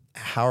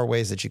 how are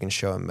ways that you can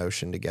show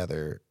emotion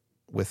together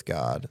with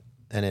God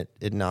and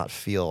it not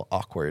feel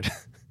awkward?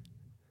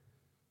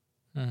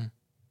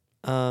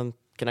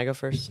 Can I go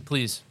first?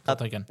 Please.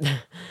 Again.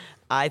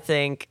 I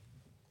think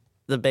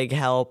the big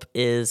help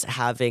is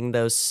having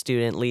those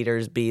student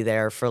leaders be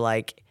there for,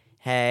 like,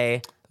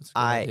 hey,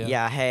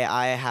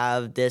 I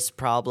have this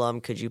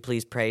problem. Could you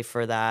please pray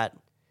for that?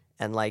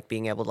 And, like,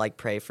 being able to, like,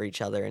 pray for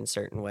each other in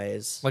certain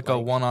ways. Like a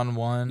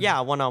one-on-one? Yeah,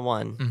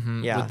 one-on-one.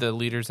 Mm-hmm. Yeah. With the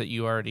leaders that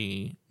you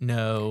already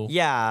know.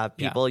 Yeah,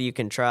 people you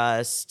can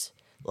trust.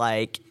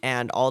 Like,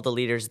 and all the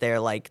leaders there,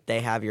 like,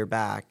 they have your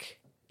back,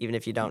 even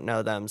if you don't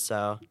know them.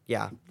 So,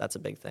 yeah, that's a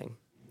big thing.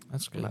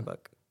 That's good. In my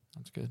book.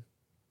 That's good.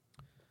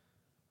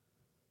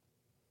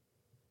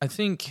 I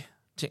think,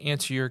 to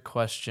answer your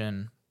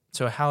question,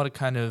 so how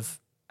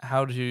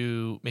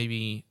to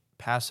maybe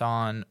pass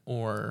on,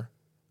 or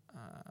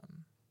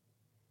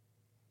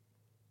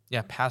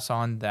pass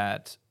on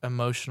that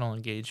emotional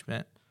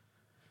engagement.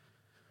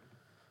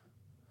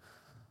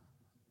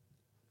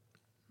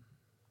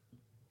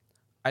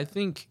 I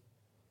think,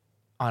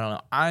 I don't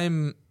know,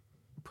 I'm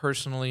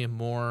personally a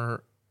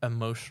more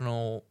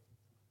emotional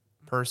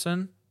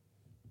person.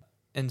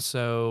 And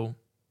so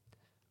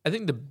I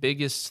think the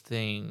biggest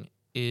thing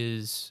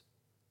is,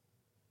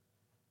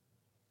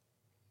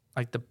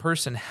 like, the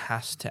person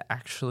has to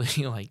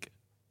actually, like,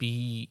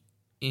 be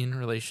in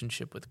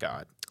relationship with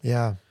God.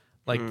 Yeah.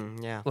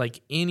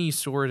 Like any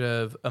sort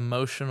of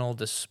emotional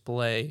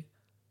display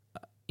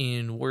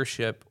in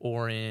worship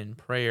or in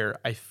prayer,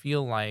 I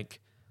feel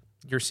like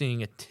you're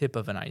seeing a tip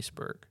of an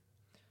iceberg,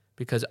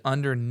 because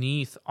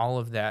underneath all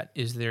of that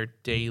is their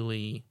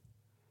daily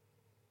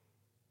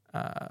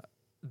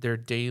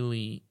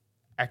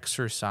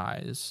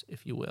exercise,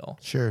 if you will,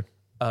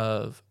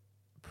 of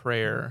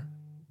prayer,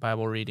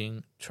 Bible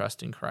reading,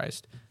 trust in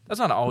Christ. That's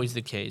not always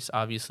the case,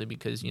 obviously,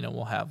 because,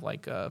 we'll have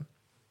like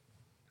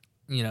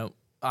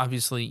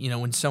obviously,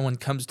 when someone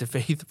comes to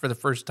faith for the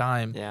first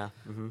time,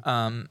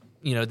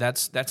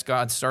 that's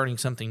God starting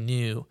something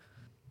new.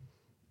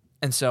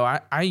 And so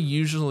I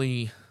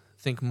usually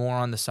think more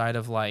on the side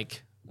of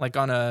like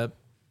on a,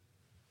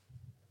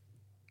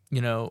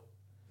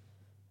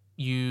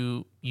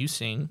 you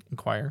sing in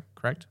choir,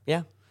 correct?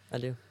 Yeah, I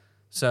do.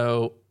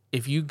 So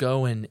if you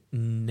go and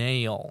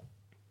nail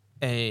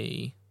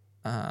and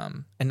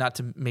not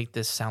to make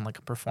this sound like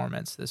a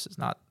performance,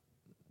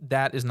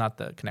 that is not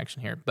the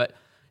connection here, but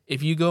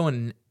if you go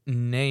and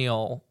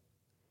nail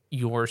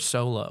your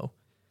solo,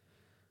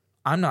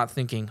 I'm not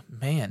thinking,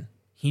 man,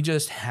 he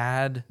just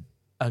had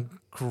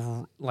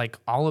like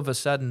all of a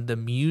sudden the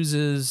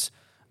muses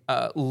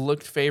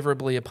looked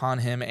favorably upon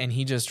him and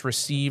he just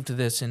received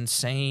this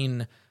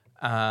insane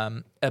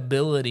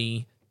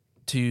ability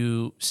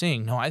to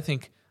sing. No, I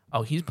think,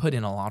 oh, he's put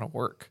in a lot of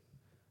work.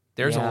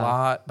 There's a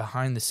lot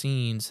behind the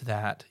scenes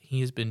that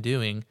he has been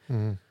doing.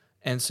 Mm.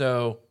 And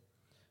so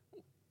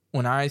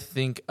when I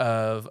think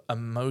of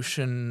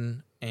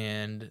emotion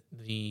and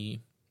the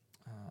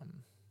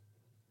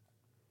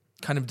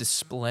kind of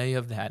display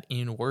of that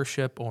in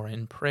worship or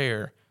in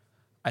prayer,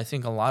 I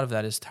think a lot of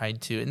that is tied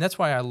to, and that's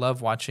why I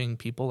love watching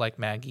people like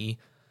Maggie,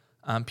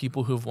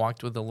 people who've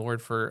walked with the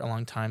Lord for a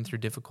long time through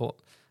difficult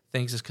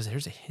things, is because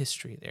there's a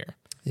history there.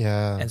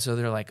 Yeah. And so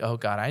they're like, oh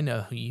God, I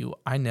know who you,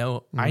 I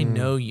know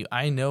you,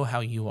 I know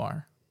how you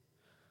are.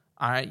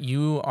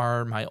 You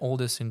are my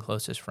oldest and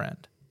closest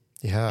friend.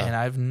 Yeah. And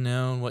I've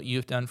known what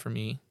you've done for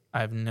me.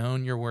 I've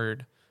known your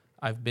word.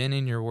 I've been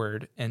in your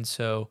word. And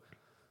so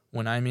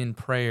when I'm in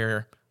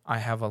prayer, I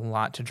have a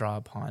lot to draw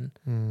upon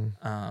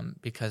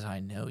because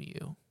I know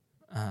you.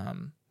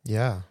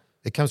 Yeah.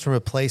 It comes from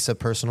a place of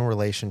personal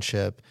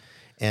relationship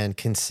and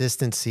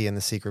consistency in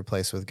the secret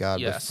place with God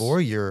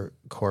before your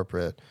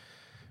corporate,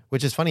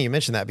 which is funny you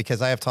mentioned that,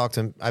 because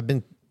I've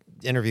been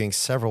interviewing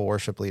several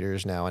worship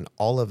leaders now, and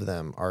all of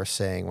them are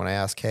saying, when I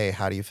ask, hey,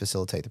 how do you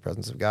facilitate the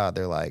presence of God?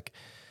 They're like,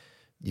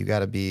 you got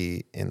to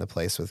be in the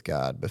place with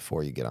God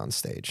before you get on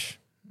stage,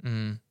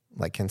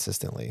 like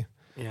consistently.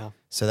 Yeah.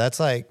 So that's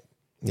like,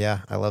 yeah,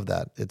 I love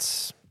that.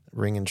 It's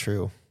ringing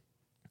true.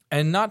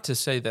 And not to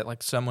say that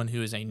like someone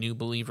who is a new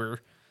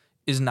believer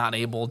is not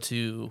able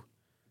to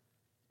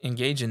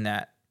engage in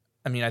that.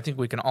 I mean, I think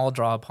we can all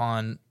draw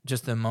upon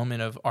just the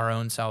moment of our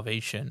own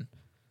salvation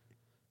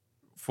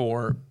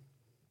for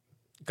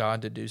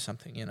God to do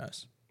something in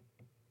us.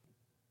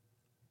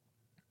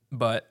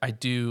 But I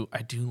do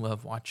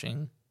love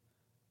watching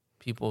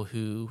people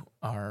who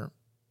are,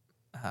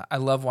 I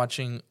love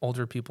watching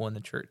older people in the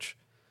church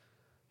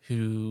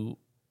who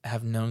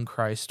have known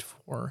Christ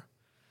for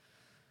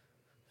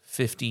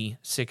 50,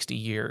 60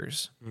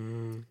 years.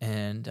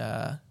 And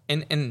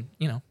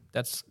you know,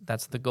 that's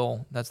the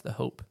goal. That's the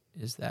hope,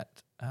 is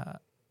that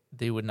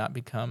they would not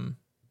become,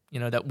 you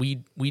know, that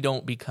we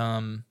don't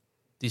become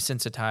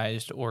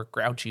desensitized or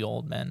grouchy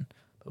old men,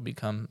 but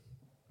become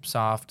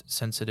soft,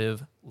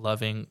 sensitive,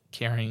 loving,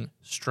 caring,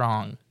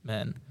 strong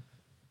men.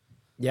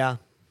 Yeah.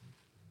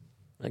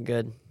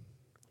 Good.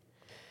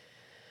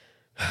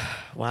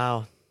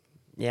 Wow.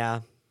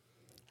 Yeah.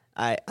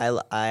 I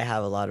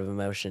have a lot of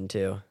emotion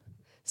too.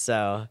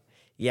 So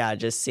yeah,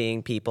 just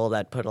seeing people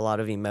that put a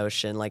lot of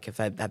emotion, like if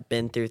I've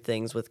been through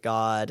things with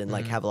God and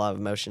like have a lot of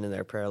emotion in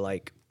their prayer,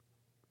 like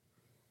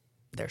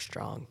they're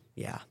strong.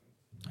 Yeah.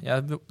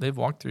 Yeah, they've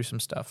walked through some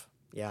stuff.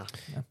 Yeah.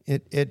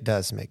 It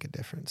does make a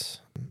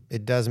difference.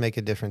 It does make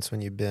a difference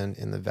when you've been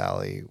in the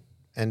valley.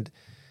 And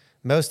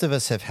most of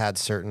us have had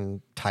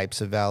certain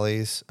types of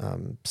valleys.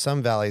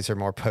 Some valleys are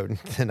more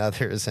potent than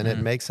others, and it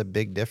makes a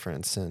big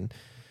difference. And,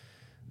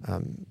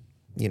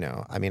 you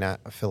know, I mean, I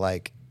feel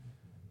like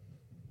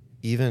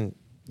even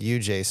you,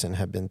 Jason,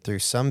 have been through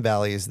some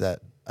valleys that,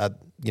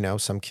 you know,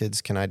 some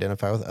kids can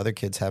identify with, other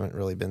kids haven't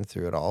really been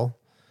through at all.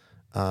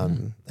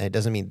 And it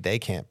doesn't mean they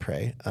can't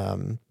pray,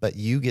 but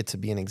you get to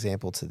be an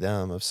example to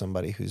them of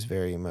somebody who's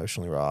very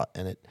emotionally raw.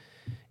 And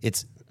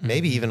it's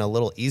maybe even a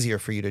little easier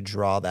for you to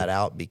draw that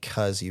out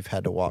because you've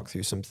had to walk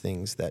through some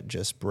things that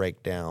just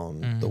break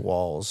down the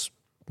walls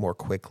more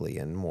quickly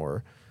and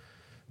more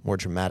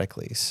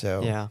dramatically.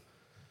 So Yeah.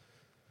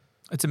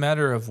 It's a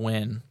matter of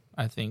when,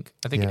 I think.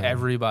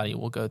 Everybody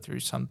will go through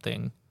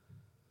something,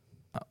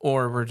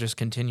 or we're just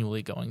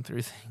continually going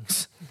through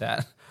things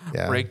that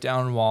break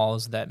down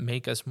walls, that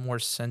make us more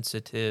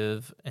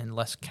sensitive and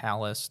less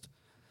calloused.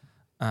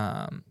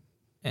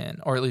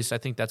 Or at least I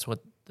think that's what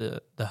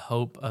the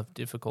hope of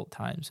difficult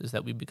times is,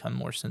 that we become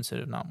more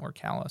sensitive, not more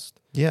calloused.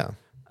 Yeah.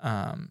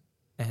 And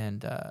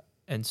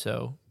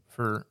so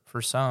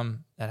for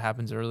some that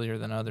happens earlier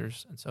than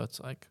others. And so it's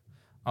like,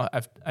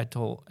 I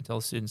tell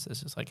students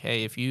this, it's like,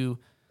 hey, if you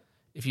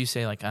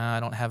say like, I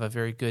don't have a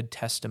very good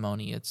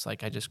testimony, it's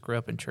like, I just grew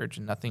up in church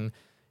and nothing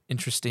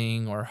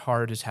interesting or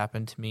hard has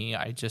happened to me,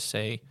 I just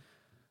say,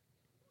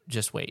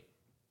 just wait.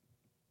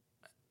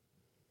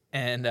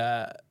 And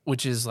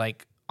which is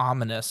like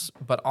ominous,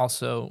 but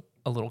also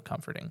a little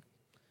comforting.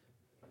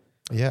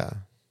 Yeah.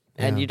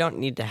 And you don't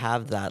need to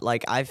have that.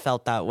 Like, I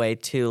felt that way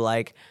too.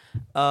 Like,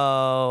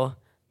 oh,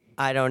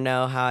 I don't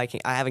know how I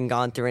haven't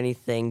gone through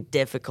anything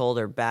difficult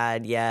or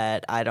bad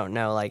yet. I don't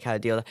know like how to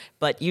deal with it.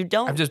 But you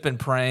don't. I've just been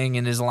praying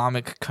in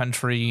Islamic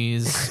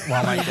countries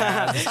while my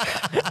dad's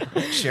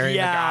sharing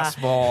the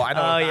gospel. I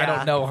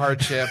don't know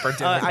hardship or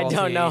difficulty. I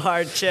don't know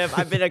hardship.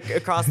 I've been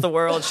across the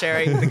world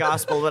sharing the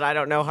gospel, but I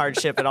don't know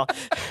hardship at all.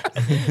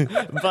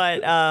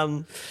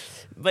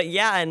 But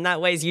yeah, in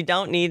that ways, you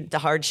don't need the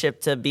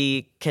hardship to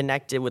be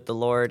connected with the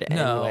Lord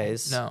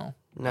anyways. No.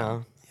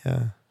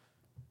 Yeah.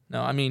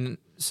 No, I mean,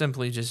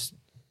 simply just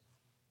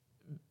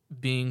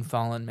being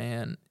fallen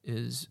man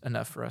is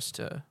enough for us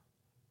to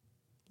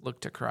look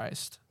to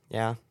Christ.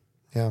 Yeah.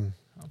 Yeah.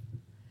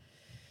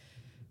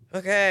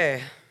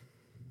 Okay.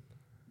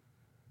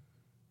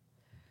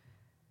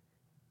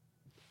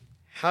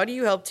 How do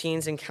you help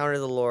teens encounter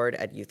the Lord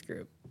at youth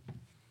group?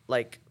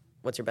 Like,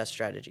 what's your best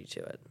strategy to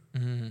it?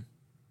 Mm-hmm.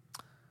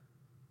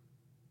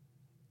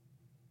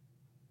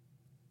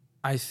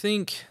 I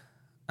think,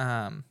 should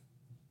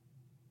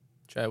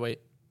I wait?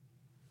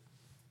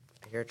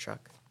 I hear a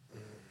truck.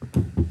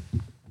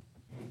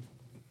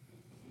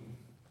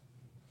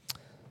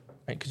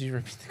 Wait, could you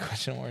repeat the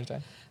question one more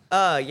time?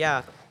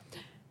 Yeah.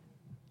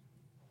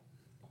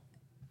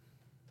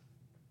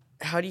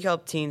 How do you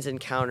help teens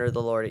encounter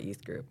the Lord at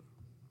youth group?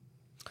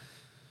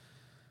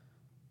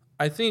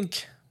 I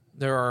think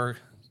there are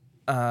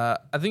a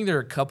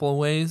couple of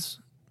ways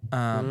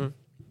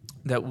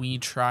that we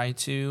try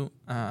to.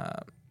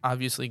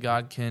 Obviously,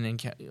 God can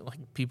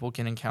people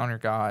can encounter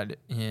God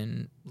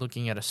in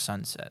looking at a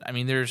sunset. I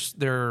mean, there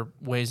are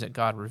ways that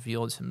God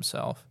reveals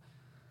Himself.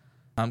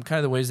 Kind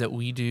of the ways that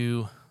we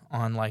do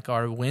on like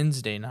our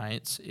Wednesday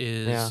nights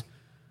is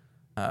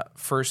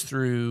first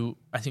through,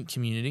 I think,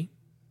 community.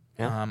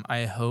 Yeah.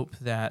 I hope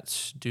that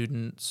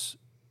students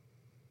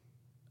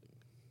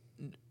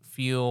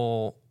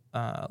feel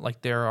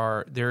like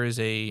there is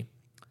a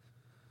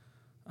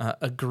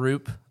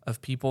group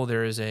of people,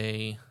 there is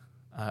a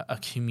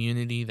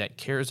community that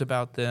cares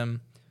about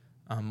them.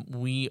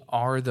 We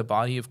are the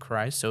body of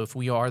Christ. So if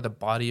we are the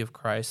body of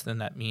Christ, then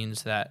that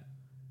means that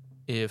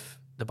if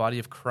the body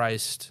of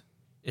Christ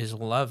is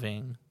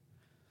loving,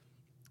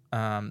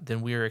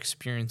 then we are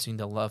experiencing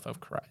the love of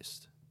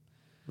Christ.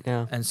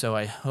 Yeah. And so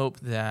I hope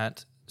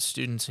that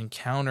students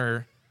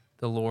encounter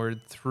the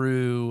Lord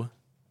through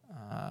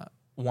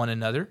one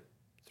another,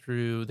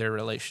 through their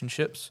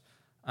relationships,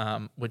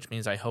 which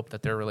means I hope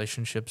that their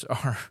relationships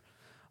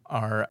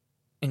are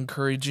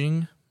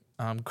encouraging,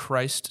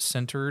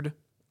 Christ-centered,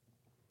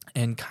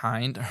 and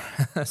kind.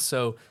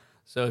 So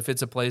if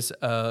it's a place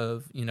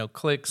of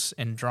cliques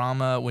and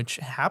drama, which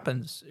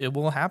happens, it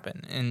will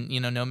happen, and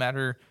no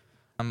matter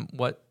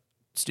what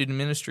student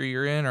ministry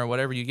you're in or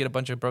whatever, you get a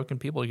bunch of broken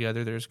people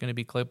together, there's going to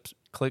be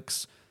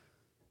cliques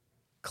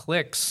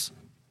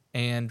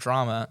and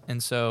drama,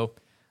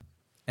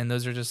 and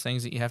those are just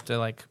things that you have to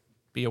like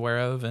be aware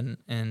of and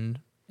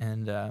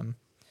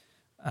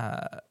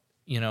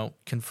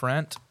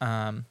confront.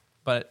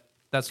 But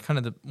that's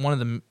kind of one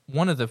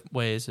of the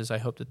ways is I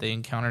hope that they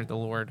encounter the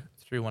Lord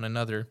through one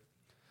another.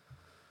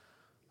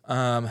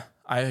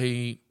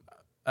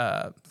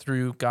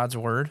 Through God's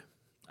word,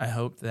 I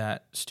hope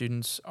that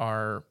students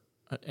are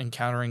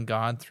encountering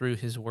God through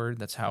His word.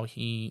 That's how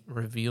He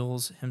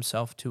reveals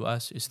Himself to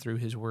us, is through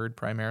His word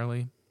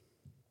primarily,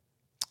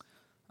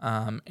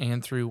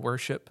 and through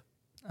worship.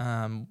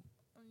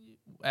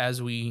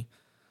 As we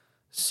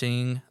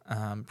sing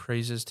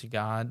praises to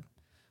God,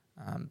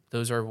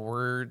 those are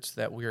words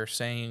that we are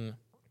saying,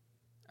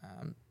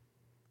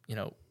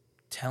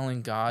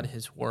 telling God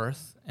His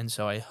worth. And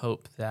so I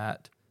hope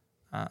that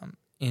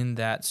in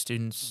that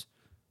students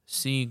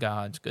see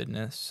God's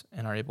goodness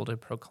and are able to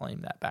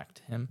proclaim that back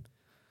to Him.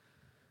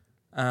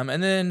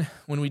 And then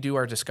when we do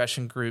our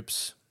discussion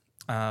groups,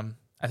 I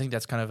think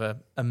that's kind of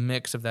a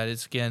mix of that.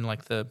 It's again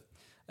like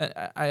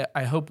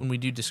I hope when we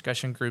do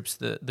discussion groups,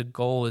 the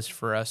goal is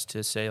for us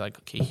to say like,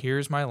 okay,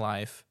 here's my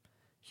life.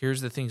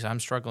 Here's the things I'm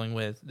struggling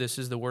with. This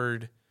is the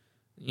word.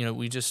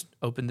 We just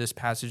opened this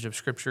passage of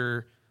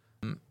Scripture,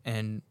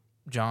 and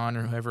John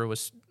or whoever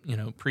was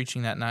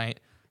preaching that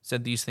night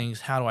said these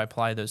things. How do I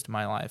apply those to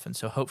my life? And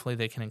so hopefully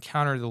they can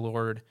encounter the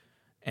Lord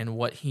and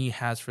what He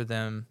has for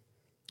them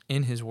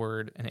in His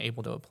word and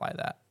able to apply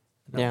that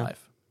in their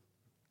life.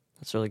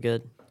 That's really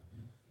good.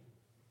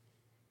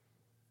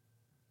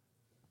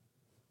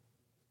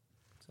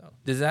 So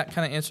does that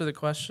kind of answer the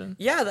question?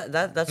 Yeah,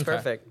 that's Okay.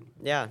 perfect.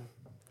 Yeah,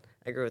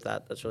 I agree with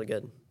that. That's really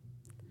good.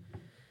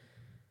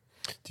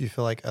 Do you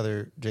feel like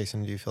other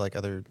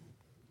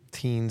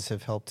teens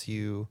have helped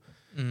you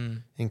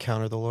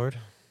encounter the Lord?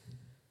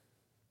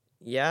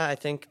 Yeah, I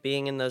think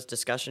being in those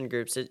discussion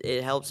groups,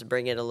 it helps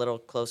bring it a little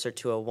closer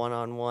to a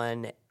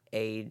one-on-one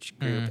age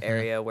group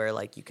area where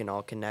like you can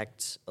all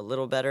connect a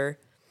little better.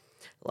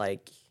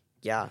 Like,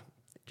 yeah,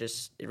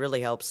 it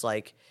really helps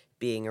like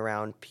being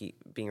around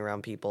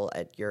people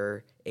at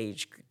your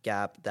age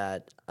gap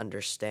that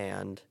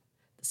understand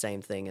the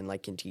same thing and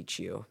like can teach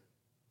you,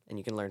 and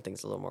you can learn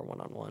things a little more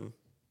one-on-one.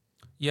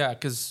 Yeah,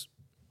 because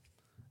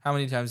how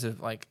many times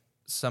have like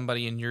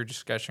somebody in your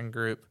discussion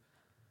group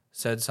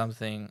said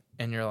something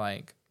and you're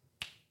like,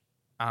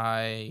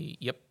 I've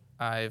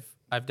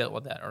dealt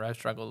with that, or I've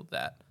struggled with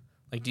that.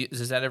 Like,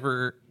 does that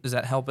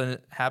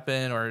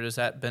happen, or is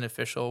that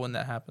beneficial when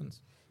that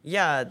happens?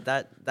 Yeah,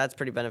 that's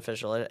pretty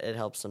beneficial. It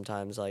helps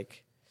sometimes,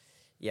 like,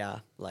 yeah,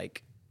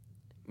 like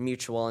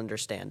mutual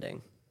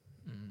understanding.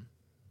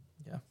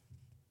 Yeah,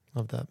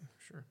 Love that.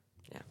 sure.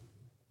 Yeah.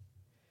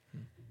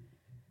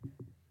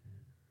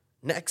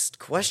 Next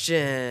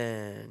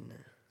question.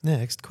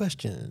 Next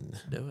question.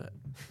 Do it.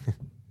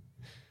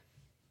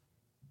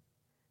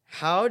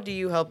 How do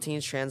you help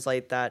teens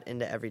translate that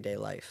into everyday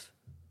life?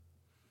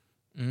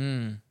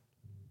 So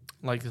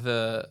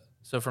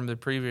from the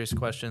previous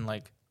question,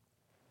 like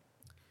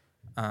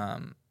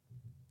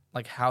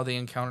how they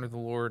encounter the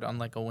Lord on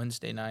like a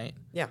Wednesday night.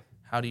 Yeah.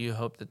 How do you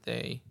hope that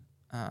they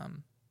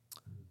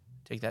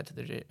take that to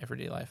their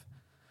everyday life?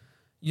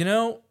 You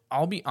know,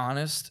 I'll be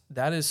honest,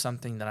 that is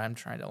something that I'm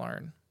trying to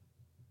learn.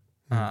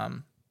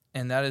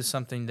 And that is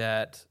something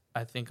that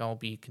I think I'll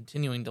be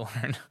continuing to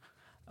learn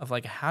of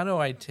like, how do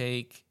I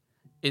take,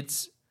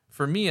 it's,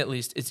 for me at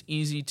least, it's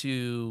easy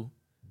to,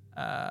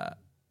 I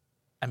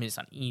mean, it's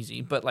not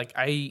easy, but like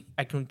I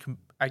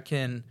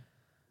can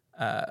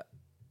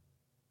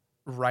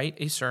write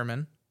a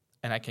sermon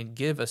and I can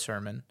give a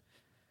sermon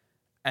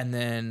and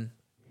then,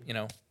 you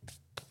know,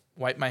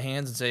 wipe my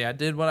hands and say, I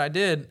did what I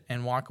did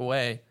and walk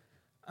away.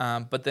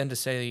 But then to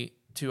say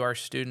to our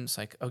students,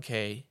 like,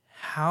 okay,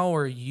 how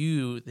are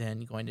you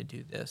then going to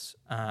do this?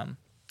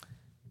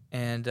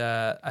 And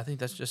I think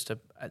that's just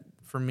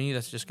for me,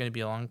 that's just going to be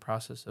a long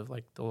process of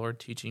like the Lord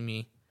teaching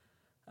me.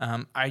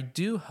 I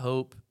do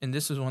hope, and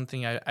this is one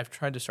thing I've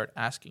tried to start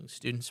asking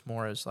students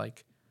more is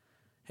like,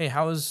 hey,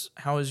 how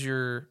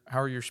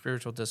are your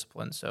spiritual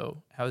disciplines?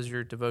 So how is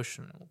your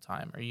devotional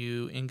time? Are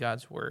you in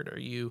God's word? Are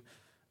you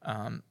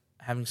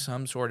having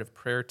some sort of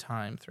prayer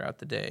time throughout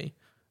the day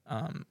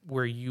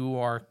where you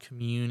are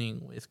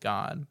communing with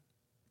God?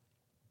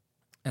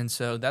 And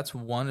so that's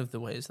one of the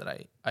ways that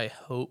I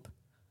hope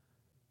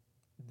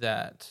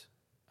that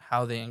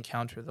how they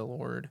encounter the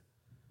Lord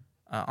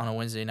on a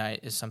Wednesday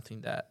night is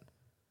something that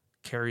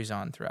carries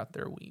on throughout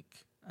their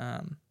week.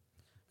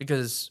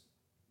 Because,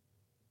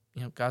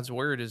 you know, God's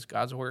word is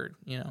God's word,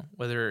 you know,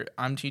 whether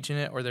I'm teaching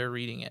it or they're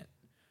reading it.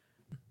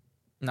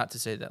 Not to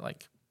say that,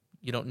 like,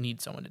 you don't need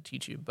someone to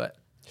teach you, but...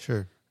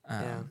 Sure.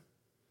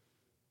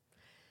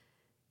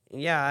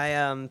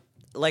 Yeah,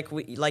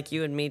 like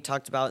you and me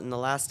talked about in the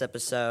last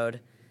episode,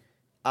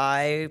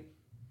 I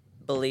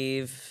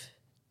believe,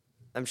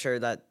 I'm sure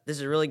that this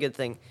is a really good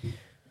thing.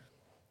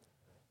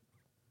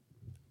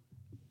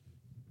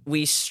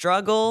 We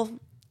struggle,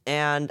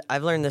 and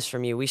I've learned this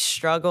from you, we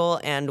struggle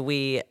and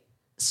we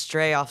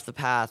stray off the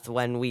path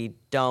when we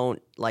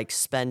don't like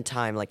spend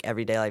time, like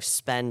everyday life,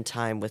 spend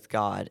time with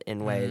God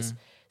in ways.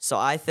 So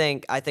I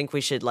think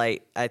we should I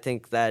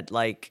think that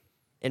like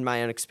in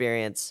my own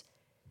experience,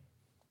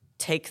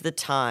 take the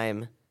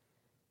time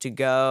to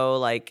go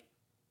like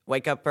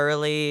wake up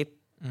early,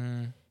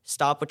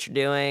 stop what you're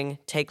doing,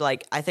 take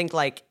I think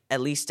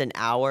at least an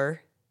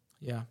hour.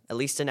 Yeah. At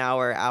least an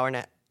hour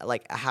and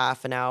like a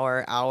half an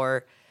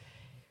hour,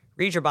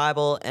 read your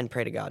Bible and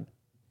pray to God.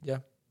 Yeah.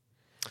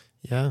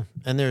 Yeah,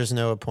 and there's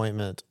no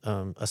appointment,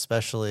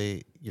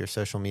 especially your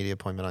social media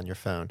appointment on your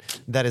phone,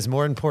 that is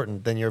more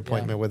important than your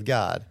appointment with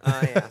God.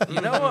 Yeah.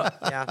 You know what?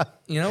 Yeah.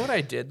 You know what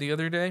I did the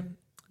other day?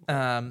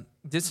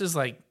 This is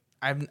like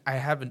I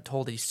haven't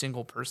told a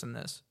single person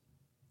this,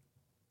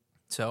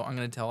 so I'm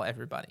going to tell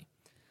everybody.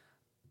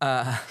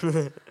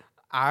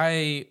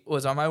 I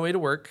was on my way to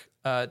work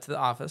to the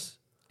office,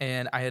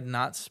 and I had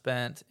not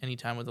spent any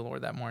time with the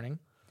Lord that morning.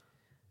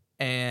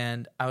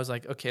 And I was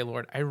like, okay,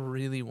 Lord, I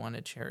really want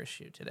to cherish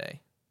you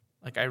today.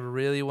 Like, I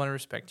really want to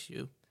respect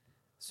you.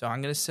 So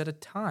I'm going to set a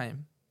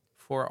time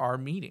for our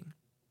meeting.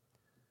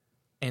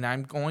 And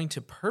I'm going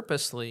to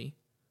purposely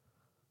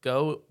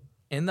go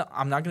I'm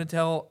not going to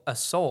tell a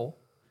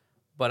soul,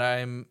 but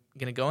I'm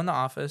going to go in the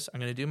office. I'm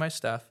going to do my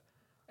stuff.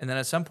 And then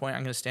at some point,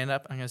 I'm going to stand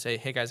up. I'm going to say,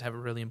 hey, guys, I have a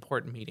really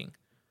important meeting.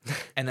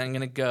 And then I'm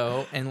going to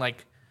go and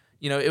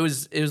it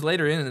was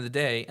later in the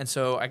day. And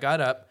so I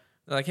got up.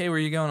 They're like, hey, where are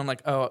you going? I'm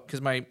like, oh,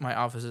 because my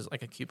office is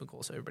like a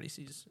cubicle, so everybody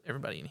sees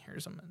everybody and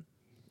hears them, and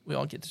we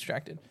all get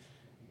distracted.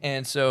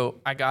 And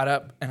so I got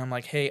up, and I'm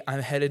like, hey, I'm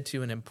headed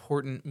to an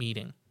important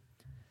meeting,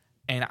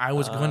 and I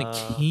was going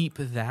to keep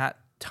that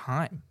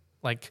time.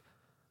 Like,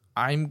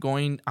 I'm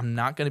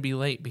not going to be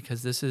late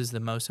because this is the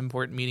most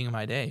important meeting of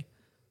my day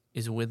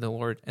is with the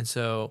Lord. And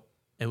so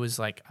it was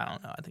like, I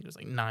don't know, I think it was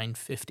like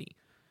 9:50.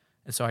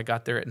 And so I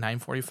got there at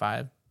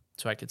 9:45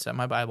 so I could set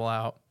my Bible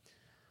out.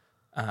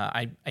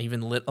 I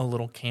even lit a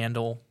little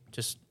candle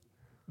just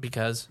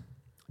because,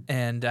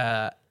 and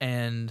then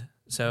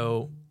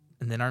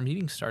our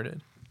meeting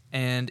started,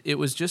 and it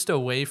was just a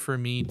way for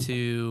me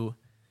to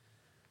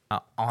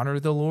honor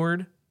the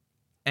Lord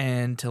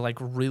and to like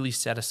really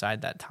set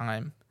aside that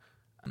time.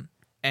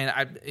 And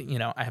I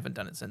haven't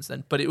done it since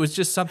then, but it was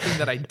just something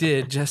that I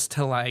did just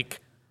to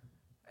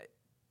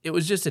it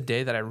was just a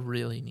day that I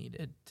really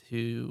needed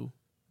to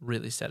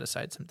really set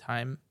aside some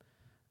time.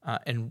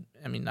 And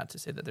I mean, not to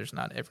say that there's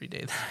not every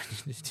day that I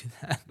need to do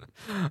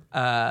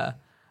that.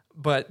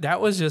 But that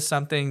was just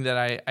something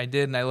that I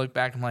did. And I look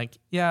back, I'm like,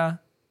 yeah,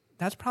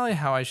 that's probably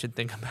how I should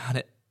think about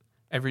it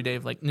every day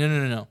of like,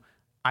 no.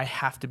 I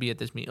have to be at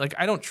this meeting. Like,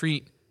 I don't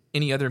treat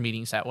any other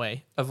meetings that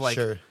way of like,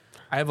 sure.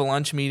 I have a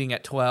lunch meeting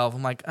at 12.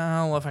 I'm like,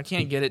 oh, well, if I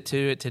can't get it to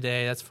it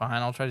today, that's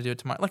fine. I'll try to do it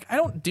tomorrow. Like, I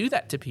don't do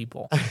that to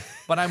people,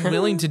 but I'm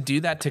willing to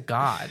do that to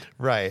God.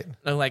 Right.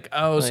 They're like,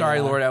 oh,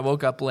 sorry, Lord, I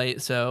woke up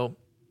late. So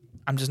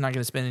I'm just not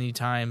going to spend any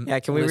time. Yeah,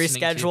 can we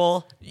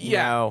reschedule?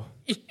 Yeah. No.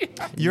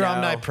 You're No.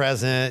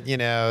 omnipresent,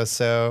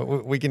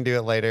 so we can do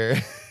it later.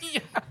 Yeah,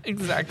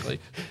 exactly.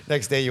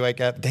 Next day you wake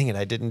up, dang it,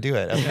 I didn't do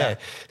it. Okay.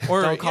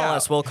 Or Don't call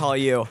us, we'll call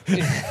you.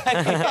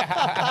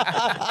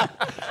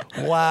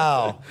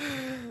 Wow.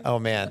 Oh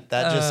man,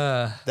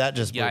 that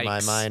just blew my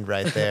yikes. mind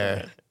right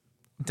there.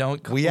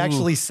 Don't. We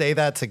actually say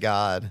that to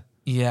God.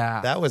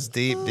 Yeah. That was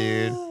deep,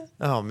 dude.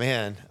 Oh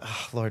man.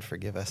 Oh, Lord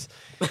forgive us.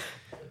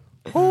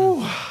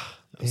 Whew.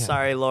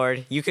 Sorry,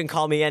 Lord. You can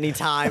call me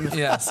anytime.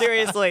 Yeah.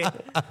 Seriously.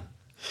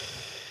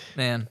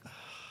 Man.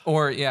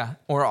 Or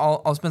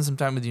I'll spend some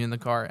time with you in the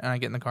car, and I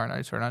get in the car and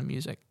I turn on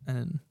music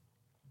and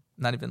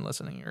not even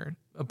listening or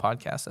a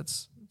podcast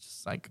that's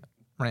just like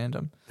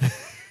random.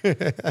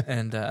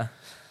 And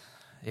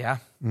yeah.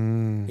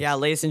 Yeah,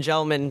 ladies and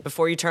gentlemen,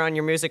 before you turn on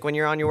your music when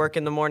you're on your work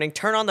in the morning,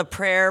 turn on the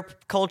Prayer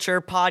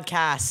Culture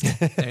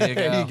podcast. There you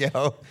go. There you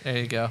go. There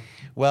you go.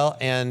 Well,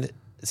 and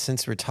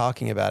since we're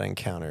talking about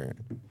encounter,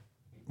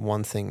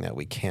 one thing that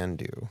we can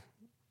do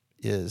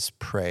is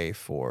pray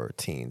for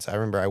teens. I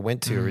remember I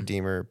went to a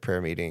Redeemer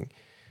prayer meeting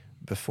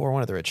before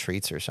one of the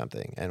retreats or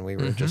something, and we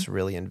were just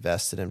really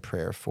invested in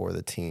prayer for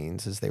the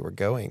teens as they were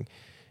going.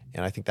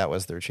 And I think that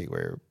was the retreat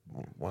where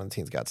one of the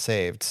teens got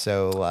saved.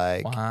 So,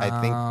 like,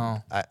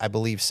 I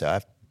believe so. I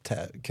have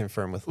to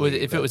confirm with Lee.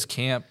 If it was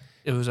camp,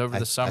 it was over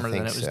the summer,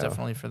 then it was so.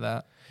 definitely for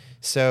that.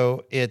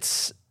 So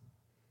it's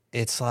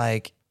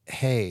like,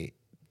 hey,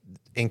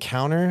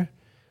 encounter,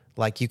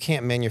 like you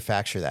can't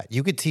manufacture that.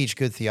 You could teach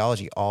good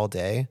theology all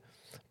day,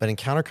 but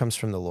encounter comes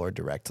from the Lord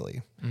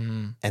directly.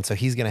 And so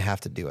he's going to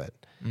have to do it.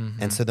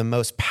 And so the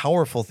most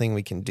powerful thing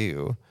we can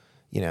do,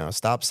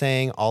 stop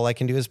saying all I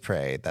can do is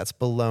pray. That's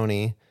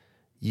baloney.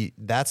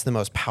 That's the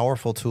most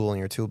powerful tool in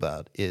your tool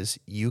belt is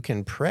you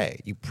can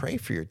pray. You pray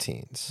for your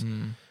teens.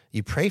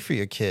 You pray for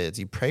your kids.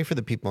 You pray for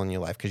the people in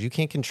your life because you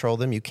can't control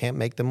them. You can't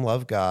make them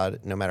love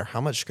God no matter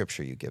how much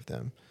scripture you give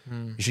them.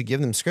 You should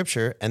give them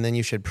scripture and then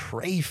you should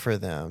pray for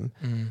them.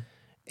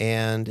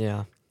 And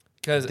Yeah.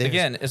 Because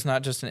again, it's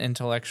not just an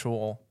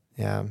intellectual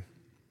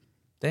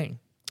thing.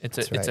 It's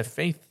a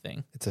faith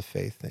thing. It's a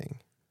faith thing.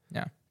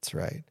 Yeah. That's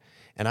right.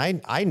 And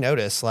I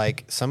noticed,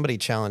 like, somebody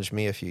challenged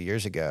me a few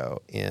years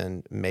ago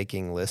in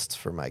making lists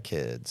for my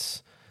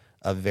kids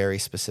of very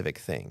specific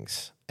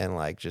things and,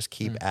 like, just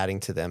keep adding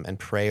to them and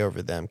pray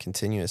over them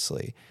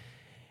continuously.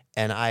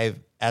 And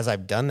as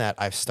I've done that,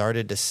 I've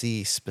started to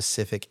see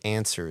specific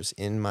answers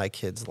in my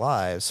kids'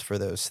 lives for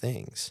those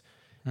things.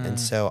 And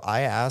so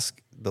I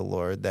ask the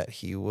Lord that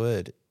he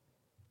would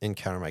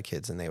encounter my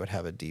kids and they would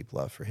have a deep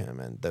love for him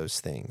and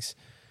those things.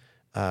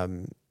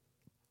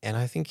 And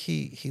I think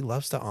he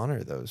loves to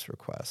honor those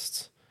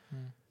requests.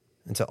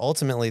 And so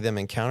ultimately them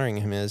encountering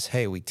him is,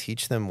 hey, we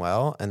teach them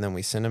well, and then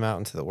we send them out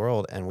into the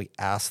world and we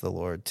ask the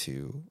Lord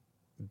to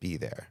be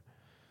there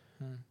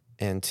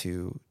and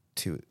to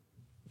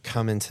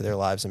come into their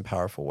lives in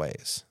powerful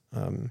ways.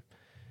 And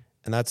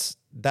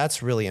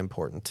that's really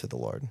important to the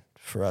Lord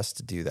for us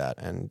to do that.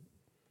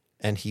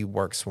 And he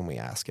works when we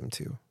ask him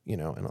to, in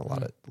a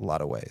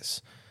lot of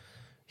ways.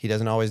 He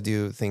doesn't always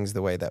do things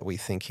the way that we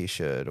think he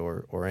should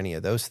or any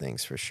of those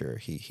things for sure.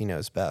 He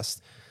knows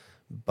best.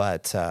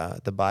 But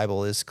the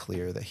Bible is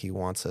clear that he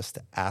wants us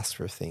to ask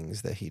for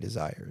things that he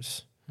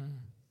desires.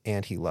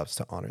 And he loves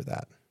to honor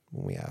that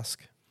when we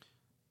ask.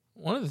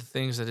 One of the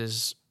things that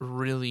has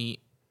really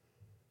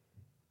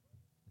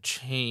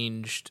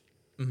changed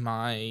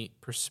my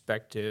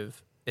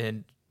perspective,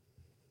 and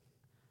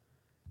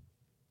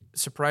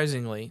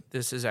surprisingly,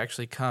 this has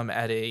actually come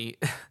at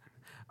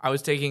I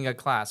was taking a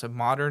class, a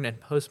modern and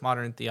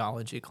postmodern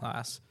theology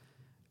class,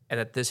 and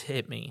that this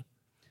hit me,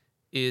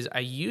 is I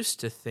used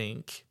to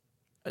think,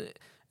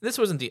 this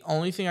wasn't the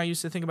only thing I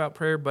used to think about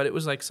prayer, but it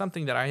was like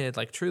something that I had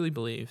like truly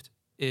believed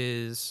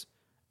is,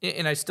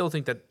 and I still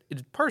think that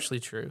it's partially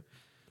true,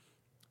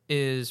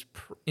 is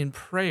in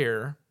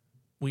prayer,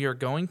 we are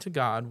going to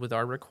God with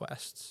our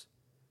requests,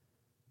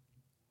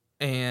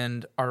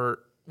 and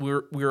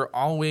we're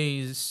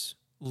always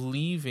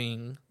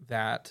leaving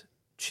that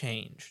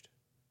changed.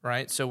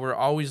 Right? So we're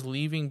always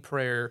leaving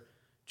prayer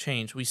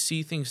changed. We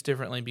see things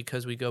differently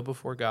because we go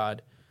before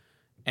God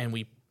and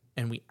we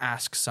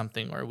ask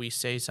something or we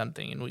say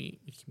something and we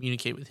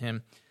communicate with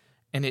him,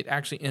 and it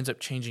actually ends up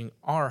changing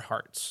our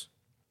hearts.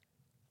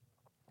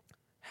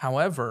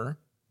 However,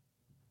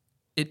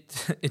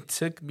 it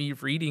took me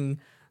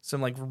reading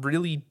some like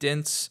really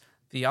dense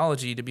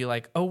theology to be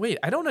like, oh wait,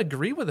 I don't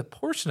agree with a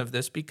portion of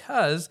this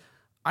because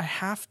I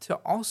have to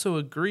also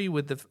agree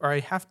with I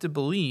have to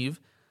believe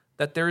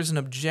that there is an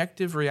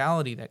objective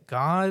reality that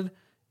God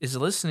is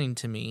listening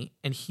to me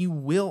and he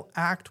will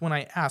act when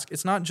I ask.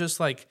 It's not just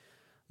like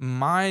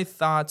my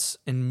thoughts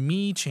and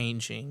me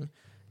changing,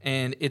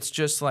 and it's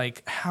just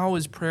like, how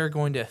is prayer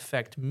going to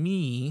affect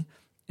me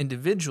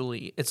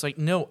individually? It's like,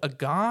 no, a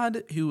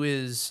God who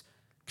is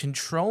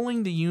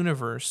controlling the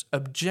universe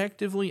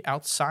objectively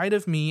outside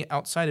of me,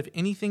 outside of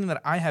anything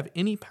that I have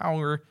any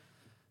power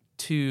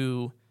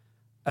to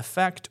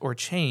affect or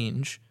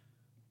change,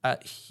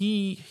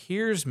 he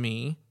hears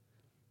me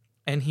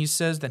And he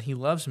says that he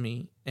loves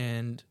me,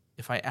 and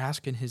if I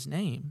ask in his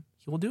name,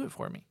 he will do it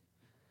for me.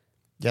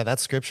 Yeah,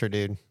 that's scripture,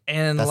 dude.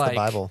 And that's like, the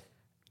Bible.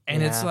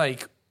 And it's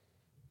like,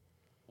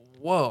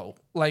 whoa.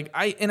 Like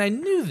I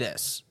knew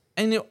this.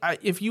 And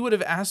if you would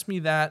have asked me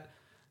that,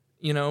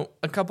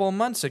 a couple of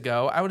months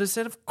ago, I would have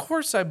said, of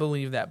course I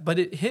believe that. But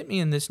it hit me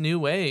in this new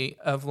way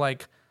of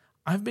like,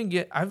 I've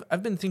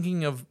been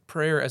thinking of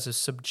prayer as a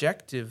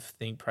subjective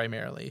thing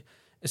primarily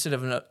instead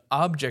of an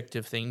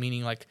objective thing,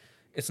 meaning like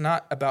it's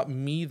not about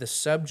me, the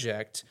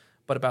subject,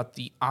 but about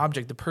the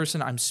object, the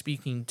person I'm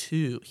speaking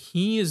to.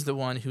 He is the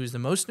one who is the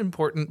most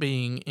important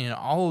being in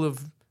all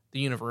of the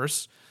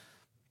universe,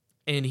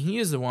 and he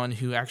is the one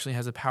who actually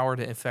has the power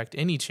to affect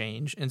any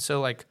change. And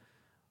so, like,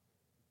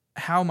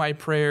 how my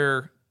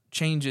prayer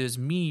changes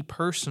me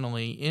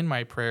personally in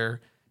my prayer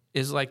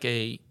is like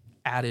a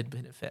added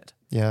benefit.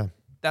 Yeah.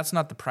 That's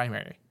not the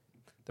primary.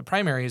 The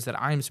primary is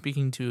that I'm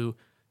speaking to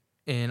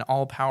an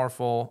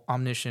all-powerful,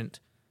 omniscient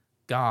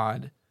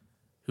God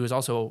who is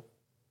also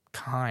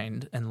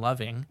kind and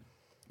loving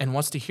and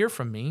wants to hear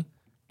from me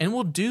and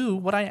will do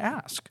what I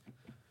ask.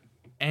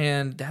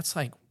 And that's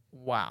like,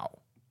 wow.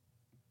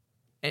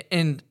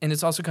 And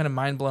it's also kind of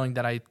mind-blowing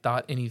that I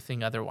thought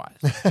anything otherwise.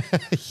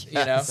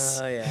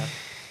 Yes. Oh, yeah.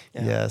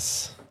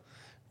 Yes.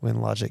 When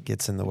logic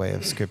gets in the way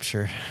of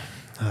scripture.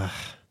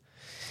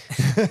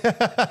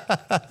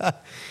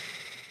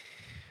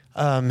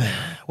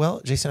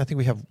 Well, Jason, I think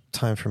we have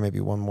time for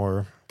maybe one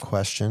more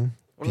question.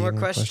 One more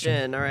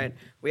question. All right.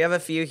 We have a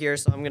few here,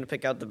 so I'm going to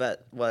pick out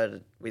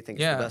what we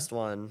think is the best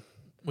one.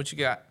 What you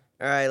got?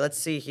 All right, let's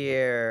see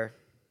here.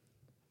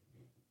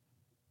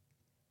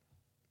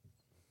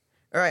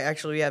 All right,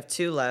 actually, we have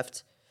two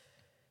left.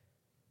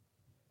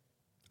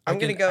 I'm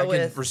going to go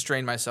with... I can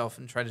restrain myself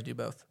and try to do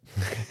both.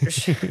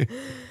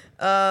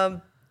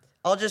 I'll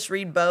just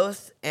read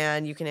both,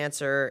 and you can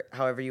answer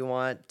however you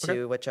want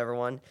to whichever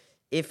one.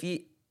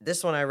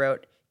 This one I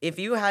wrote, if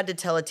you had to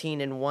tell a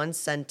teen in one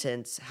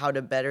sentence how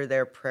to better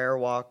their prayer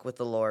walk with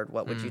the Lord,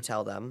 what would you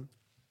tell them?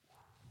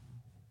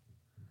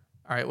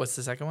 All right, what's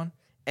the second one?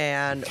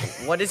 And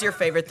what is your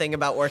favorite thing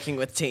about working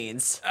with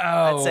teens?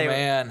 Oh,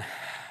 man.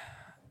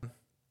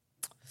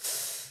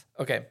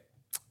 Okay.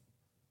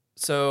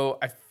 So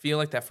I feel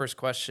like that first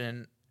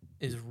question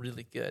is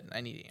really good.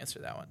 I need to answer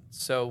that one.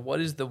 So what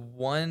is the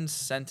one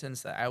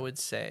sentence that I would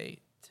say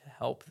to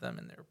help them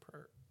in their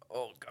prayer?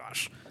 Oh,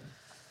 gosh.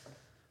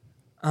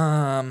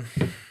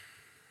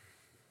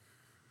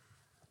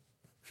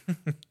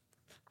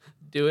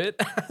 Do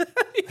it.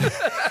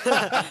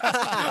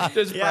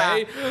 Just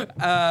pray.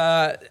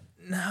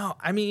 No,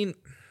 I mean...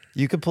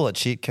 You could pull a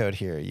cheat code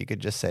here. You could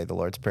just say the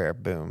Lord's Prayer.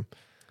 Boom.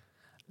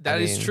 That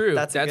is true.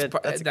 That's a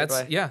good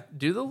way. Yeah.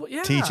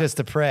 Teach us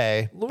to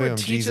pray. Lord, boom.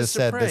 teach Jesus us to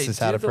said pray. this is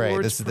how Do to the pray.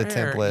 Lord's This is the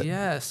Prayer. template.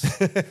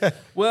 Yes.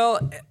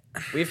 Well,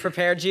 we've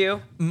prepared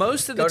you.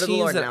 most of the Go to the teens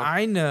Lord that now.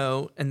 I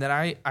know and that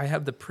I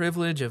have the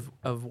privilege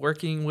of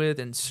working with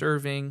and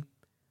serving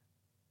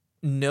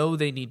know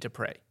they need to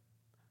pray.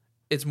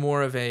 It's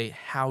more of a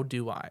how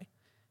do I?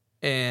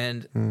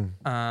 And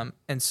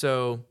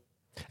so...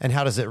 And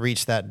how does it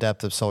reach that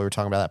depth of soul? We were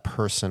talking about that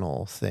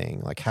personal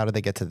thing. Like, how do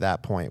they get to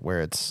that point where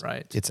it's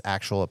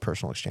actual a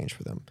personal exchange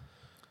for them?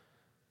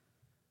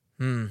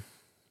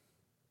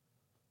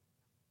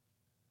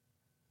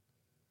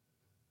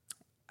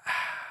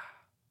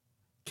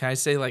 Can I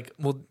say, like,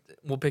 we'll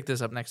pick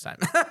this up next time?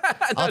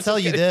 I'll tell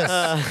you this.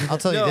 I'll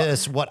tell you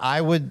this. What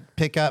I would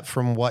pick up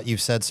from what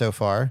you've said so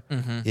far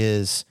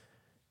is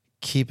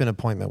keep an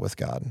appointment with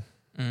God.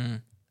 Oh,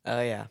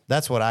 yeah.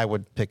 That's what I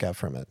would pick up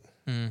from it.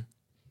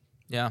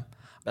 Yeah.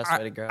 Best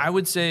way to grow. I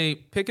would say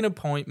pick an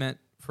appointment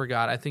for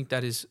God. I think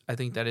that is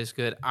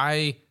good.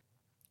 I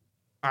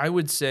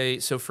would say,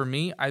 so for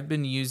me, I've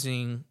been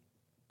using,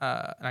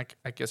 and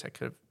I guess I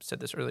could have said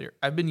this earlier.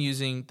 I've been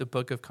using the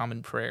Book of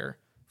Common Prayer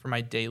for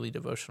my daily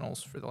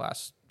devotionals for the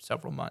last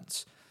several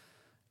months.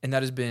 And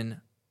that has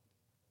been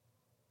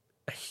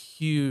a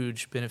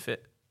huge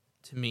benefit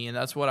to me. And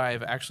that's what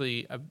I've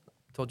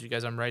told you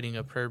guys I'm writing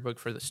a prayer book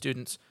for the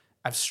students.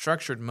 I've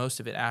structured most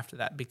of it after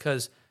that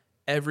because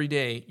every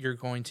day you're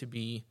going to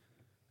be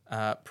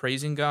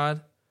praising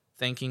God,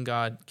 thanking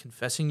God,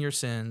 confessing your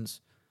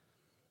sins,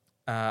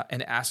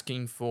 and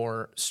asking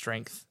for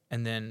strength.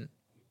 And then,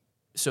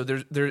 so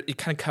it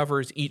kind of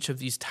covers each of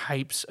these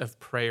types of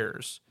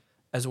prayers,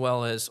 as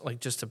well as like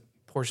just a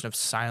portion of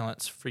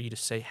silence for you to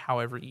say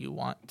however you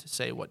want to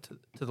say what to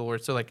the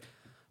Lord. So like,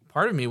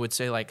 part of me would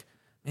say like,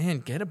 man,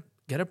 get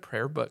a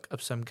prayer book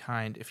of some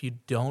kind. If you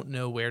don't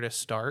know where to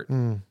start,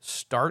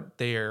 start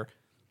there.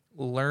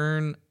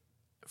 Learn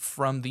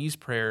from these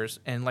prayers,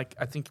 and like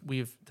I think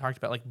we've talked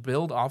about, like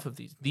build off of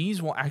these. These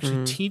will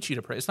actually teach you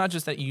to pray. It's not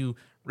just that you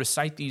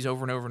recite these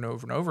over and over and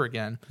over and over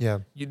again. Yeah,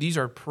 these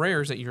are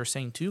prayers that you're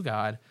saying to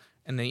God,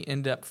 and they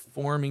end up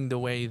forming the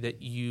way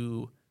that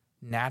you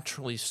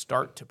naturally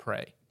start to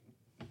pray.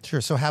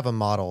 Sure. So have a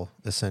model,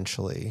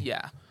 essentially.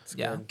 Yeah.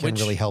 Can Which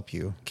really help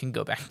you. Can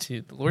go back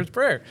to the Lord's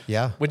Prayer.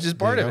 Yeah. Which is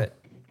part of it.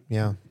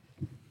 Yeah.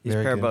 These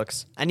prayer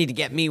books. I need to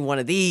get me one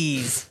of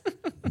these.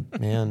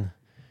 Man.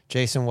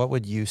 Jason, what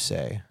would you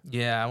say?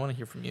 Yeah, I want to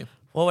hear from you.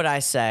 What would I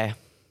say?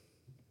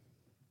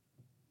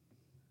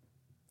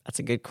 That's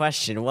a good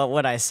question. What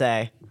would I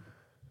say?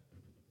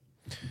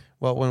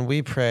 Well, when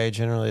we pray,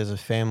 generally as a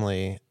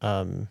family,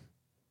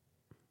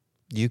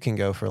 you can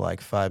go for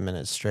like 5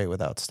 minutes straight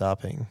without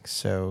stopping.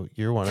 So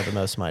you're one of the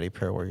most mighty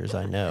prayer warriors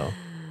I know.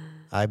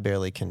 I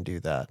barely can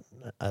do that.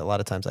 A lot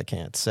of times I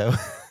can't.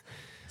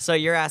 So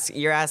you're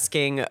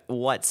asking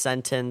what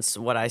sentence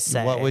would I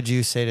say? what would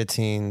you say to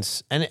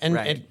teens? And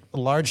Right.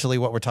 largely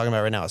what we're talking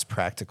about right now is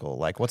practical.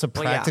 Like, what's a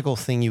practical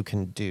thing you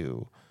can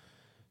do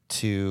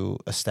to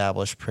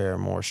establish prayer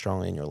more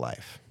strongly in your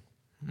life?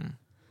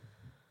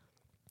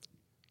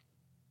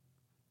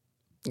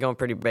 Going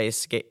pretty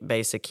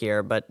basic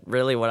here, but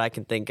really what I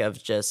can think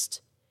of,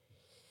 just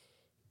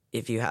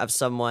if you have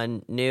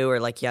someone new or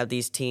like you have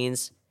these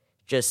teens,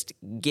 just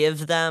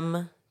give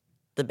them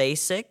the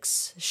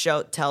basics,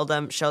 show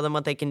them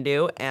what they can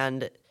do,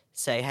 and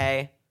say,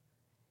 hey,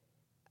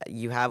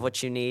 you have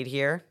what you need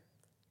here.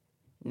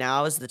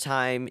 Now is the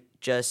time.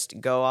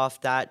 Just go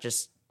off that.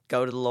 Just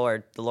go to the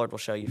Lord. The Lord will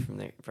show you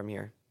from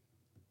here.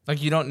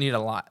 Like, you don't need a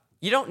lot.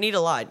 You don't need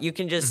a lot. You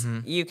can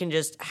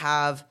just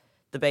have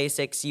the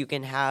basics. You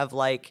can have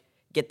like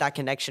get that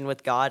connection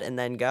with God and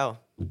then go.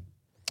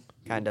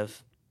 Kind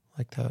of.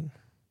 Like that.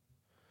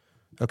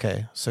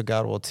 Okay, so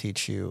God will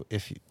teach you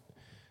if you,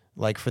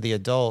 like for the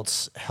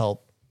adults,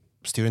 help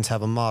students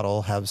have a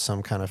model, have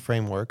some kind of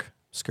framework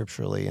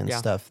scripturally and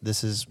stuff.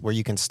 This is where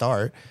you can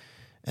start,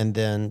 and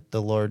then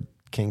the Lord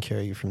can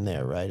carry you from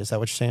there, right? Is that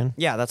what you're saying?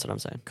 Yeah, that's what I'm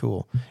saying.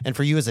 Cool. And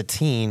for you as a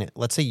teen,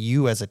 let's say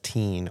you as a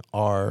teen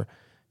are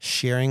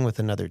sharing with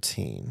another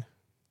teen.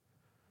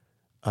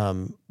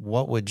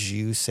 What would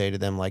you say to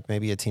them? Like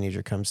maybe a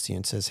teenager comes to you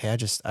and says, hey,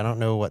 I don't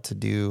know what to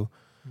do,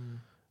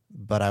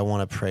 but I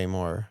want to pray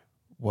more.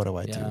 What do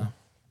I do?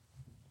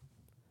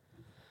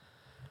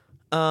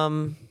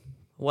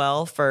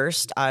 Well,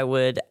 first I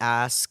would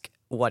ask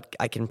what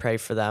I can pray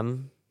for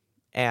them,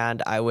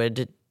 and I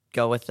would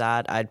go with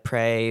that. I'd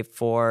pray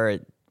for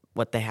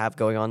what they have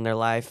going on in their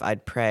life.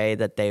 I'd pray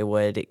that they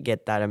would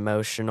get that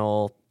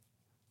emotional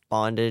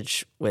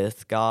bondage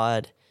with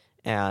God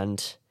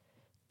and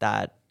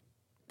that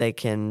they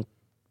can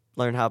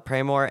learn how to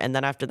pray more. And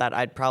then after that,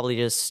 I'd probably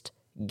just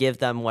give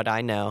them what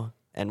I know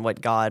and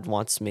what God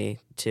wants me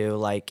to.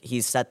 Like,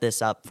 He's set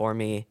this up for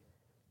me.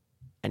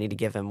 I need to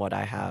give Him what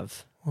I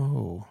have.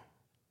 Whoa.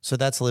 So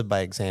that's live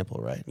by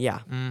example, right? Yeah.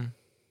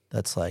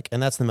 That's like,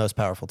 and that's the most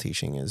powerful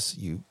teaching is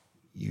you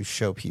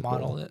show people.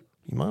 Model it.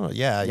 You model it.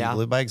 Yeah. You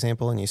live by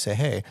example and you say,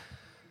 hey,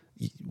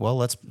 well,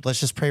 let's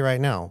just pray right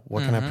now.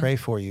 What can I pray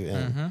for you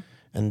in?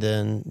 And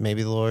then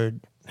maybe the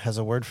Lord has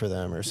a word for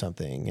them or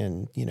something.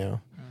 And,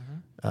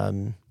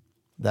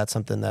 that's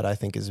something that I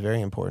think is very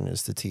important,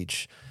 is to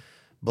teach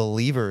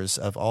believers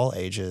of all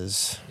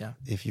ages. Yeah.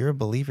 If you're a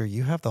believer,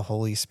 you have the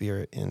Holy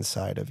Spirit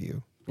inside of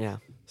you. Yeah.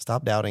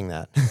 Stop doubting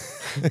that.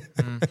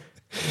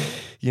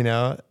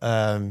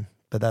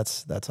 But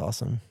that's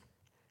awesome.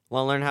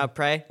 Want to learn how to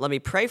pray? Let me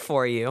pray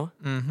for you,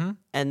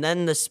 and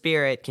then the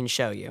Spirit can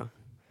show you.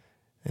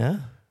 Yeah.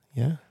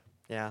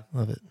 Yeah.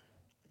 Love it.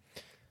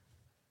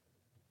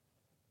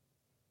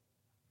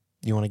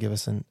 You want to give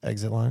us an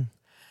exit line?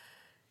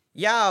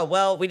 Yeah,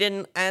 well, we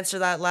didn't answer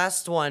that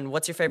last one.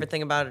 What's your favorite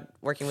thing about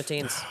working with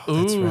teens?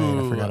 That's right.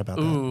 I forgot about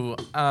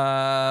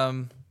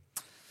that.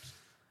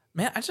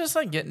 Man, I just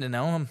like getting to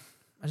know them.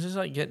 I just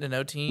like getting to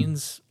know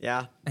teens.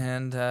 Yeah.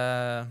 And,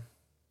 y'all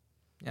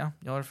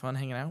are fun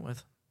hanging out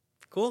with.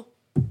 Cool.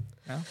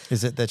 Yeah.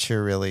 Is it that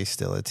you're really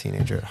still a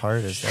teenager at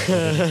heart? Is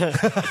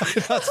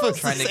that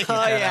Trying to keep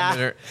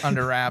that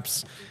under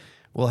wraps.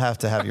 We'll have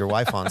to have your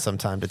wife on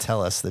sometime to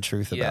tell us the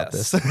truth about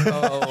this.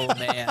 Oh,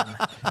 man.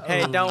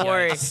 Hey, don't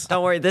worry. Yikes.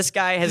 Don't worry. This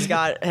guy has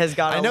got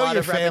a lot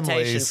of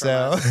reputation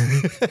from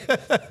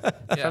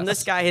us. From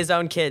this guy, his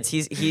own kids.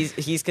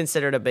 He's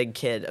considered a big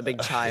kid, a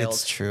big child.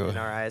 It's true. In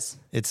our eyes.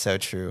 It's so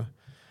true.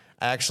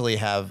 I actually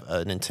have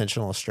an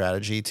intentional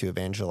strategy to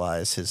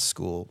evangelize his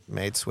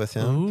schoolmates with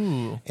him.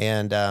 Ooh.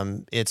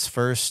 And it's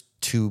first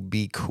to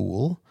be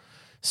cool.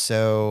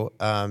 So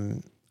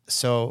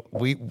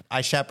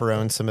I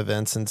chaperone some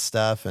events and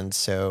stuff, and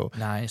so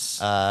Nice.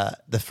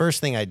 The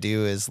first thing I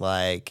do is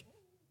like,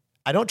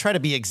 I don't try to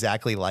be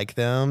exactly like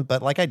them,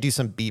 but like I do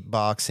some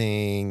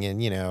beatboxing,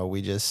 and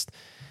we just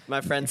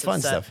My friends fun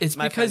have said, stuff. It's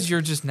because you're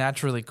just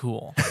naturally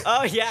cool.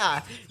 Oh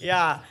yeah.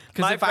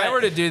 Because if I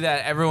were to do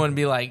that, everyone would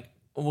be like,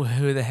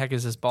 who the heck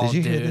is this bald Did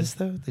you dude? hear this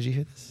though? Did you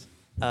hear this?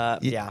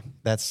 Yeah.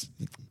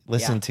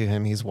 Listen Yeah. to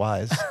him. He's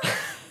wise.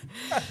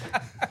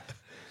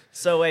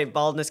 So wait,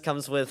 baldness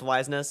comes with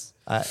wiseness?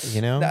 I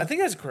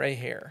think that's gray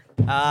hair.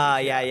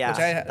 Yeah. Which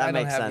I that don't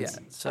makes have sense.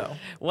 yet, so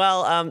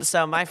Well,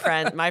 so my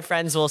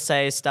friends will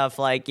say stuff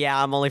like,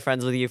 "Yeah, I'm only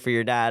friends with you for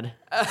your dad."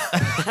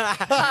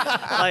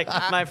 Like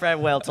my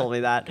friend Will told me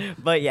that,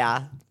 but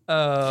yeah.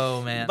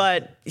 Oh man.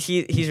 But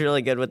he's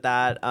really good with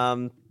that.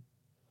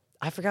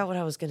 I forgot what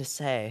I was gonna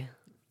say.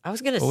 I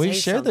was gonna say we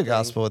shared something. the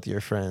gospel with your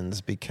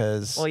friends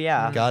because God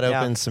yeah.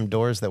 opened some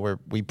doors that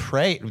we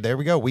prayed. There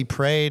we go. We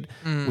prayed.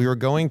 We were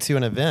going to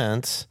an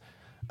event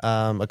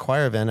a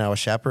choir event. I was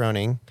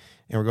chaperoning,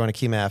 and we're going to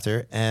Key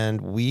after,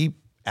 and we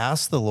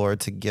asked the Lord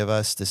to give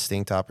us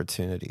distinct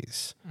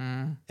opportunities.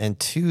 And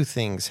two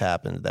things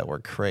happened that were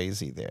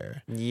crazy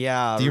there.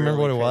 Yeah. Do you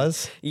remember really what it crazy.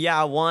 was?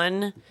 Yeah,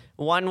 one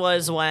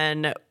was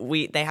when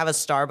they have a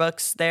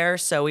Starbucks there,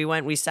 so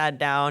we sat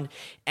down,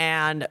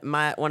 and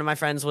one of my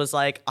friends was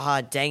like,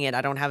 dang it,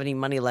 I don't have any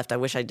money left. I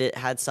wish I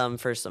had some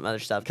for some other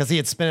stuff. Because he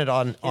had spent it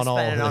on all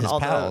his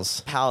pals.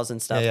 The pals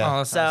and stuff. Yeah. Oh,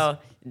 that's nice. So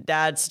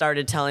Dad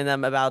started telling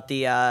them about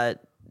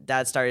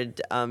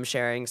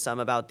sharing some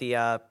about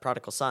the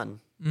prodigal son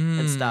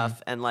and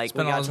stuff, and like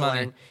Spent we all got his to money.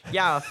 learn.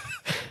 Yeah,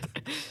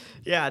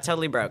 yeah,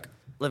 totally broke,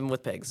 living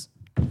with pigs.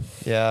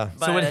 Yeah.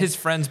 So would But- his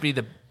friends be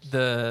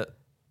the?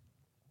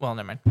 Well,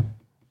 never mind.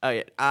 Oh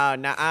yeah. Oh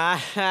no.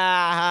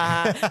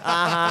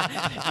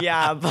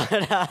 Yeah, but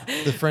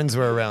The friends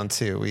were around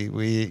too.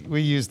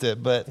 We used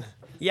it, but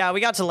yeah,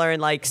 we got to learn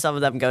like some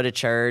of them go to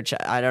church.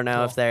 I don't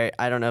know if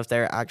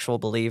they're actual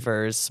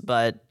believers,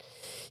 but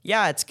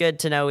yeah, it's good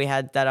to know we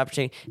had that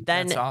opportunity.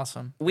 Then That's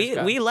awesome. Praise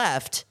We God.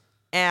 left,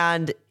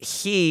 and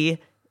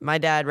my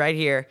dad right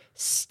here,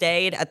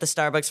 stayed at the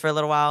Starbucks for a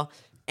little while,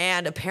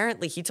 and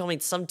apparently he told me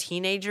some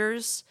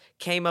teenagers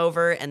came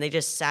over and they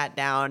just sat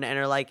down and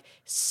are like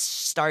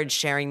started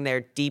sharing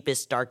their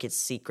deepest, darkest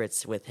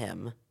secrets with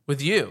him.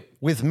 With you.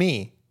 with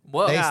me.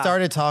 Whoa. They Yeah.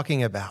 started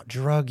talking about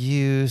drug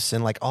use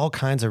and like all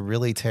kinds of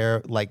really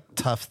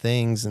tough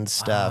things and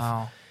stuff.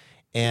 Wow.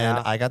 And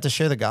Yeah. I got to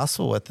share the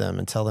gospel with them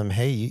and tell them,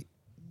 hey,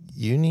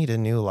 you need a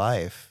new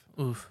life.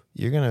 Oof.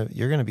 You're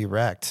gonna be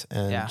wrecked,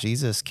 and Yeah.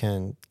 Jesus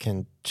can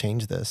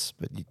change this,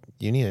 but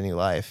you need a new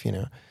life, you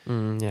know.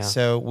 Yeah.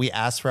 So we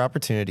asked for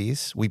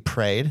opportunities, we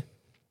prayed,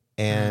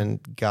 and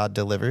God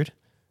delivered,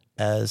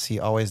 as He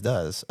always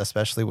does.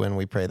 Especially when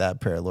we pray that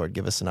prayer, Lord,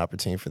 give us an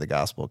opportunity for the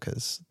gospel,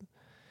 because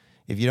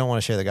if you don't want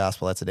to share the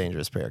gospel, that's a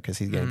dangerous prayer, because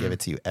He's going to give it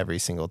to you every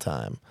single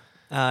time.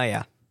 Oh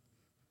yeah.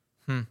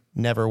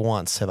 Never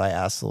once have I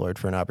asked the Lord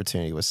for an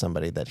opportunity with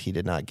somebody that He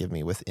did not give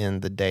me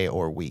within the day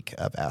or week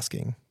of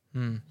asking.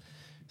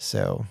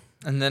 So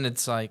And then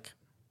it's like,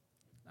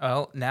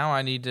 well, now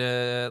I need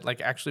to like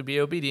actually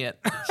be obedient.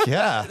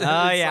 yeah.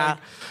 Oh It's yeah. like,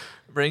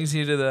 brings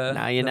you to the,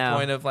 Now you the know.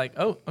 point of like,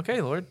 oh,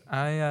 okay, Lord,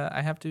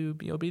 I have to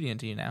be obedient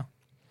to you now.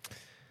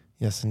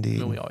 Yes, I indeed.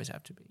 mean, we always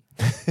have to be.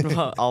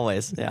 Well,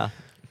 always, yeah.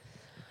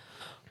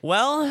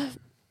 Well,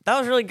 that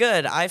was really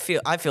good. I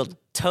feel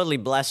totally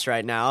blessed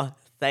right now.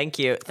 Thank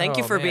you. Thank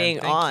you Oh, for man, being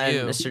thank on,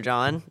 you. Mr.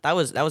 John. That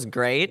was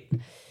great.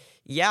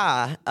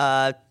 Yeah.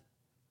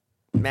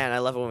 Man, I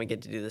love it when we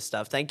get to do this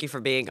stuff. Thank you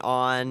for being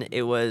on.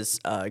 It was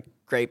a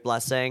great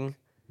blessing.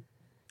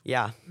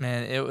 Yeah.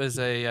 Man, it was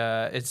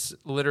it's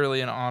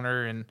literally an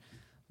honor, and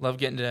love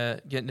getting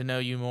to know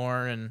you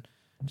more and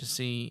to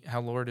see how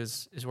Lord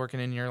is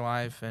working in your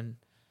life and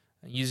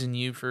using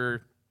you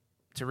to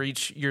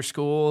reach your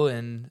school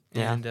and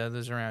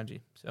those around you.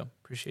 So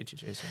appreciate you,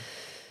 Jason.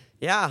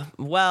 Yeah.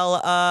 Well,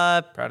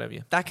 Proud of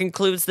you. that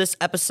concludes this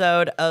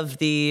episode of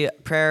the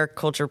Prayer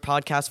Culture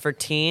Podcast for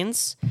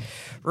Teens.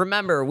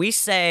 Remember, we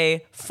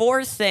say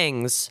 4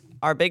 things,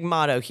 our big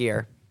motto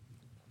here.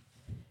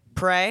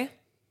 Pray,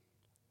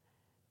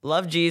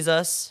 love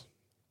Jesus,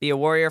 be a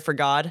warrior for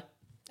God,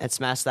 and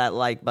smash that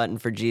like button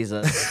for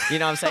Jesus. You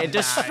know what I'm saying?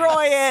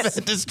 Destroy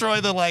it.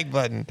 Destroy the like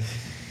button.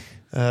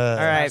 All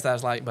right.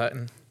 Smash that like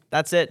button.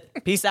 That's it.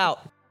 Peace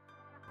out.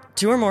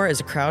 2 or More is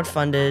a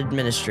crowd-funded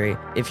ministry.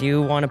 If you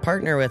want to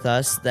partner with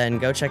us, then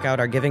go check out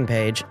our giving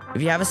page.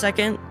 If you have a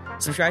second,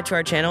 subscribe to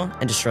our channel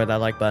and destroy that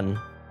like button.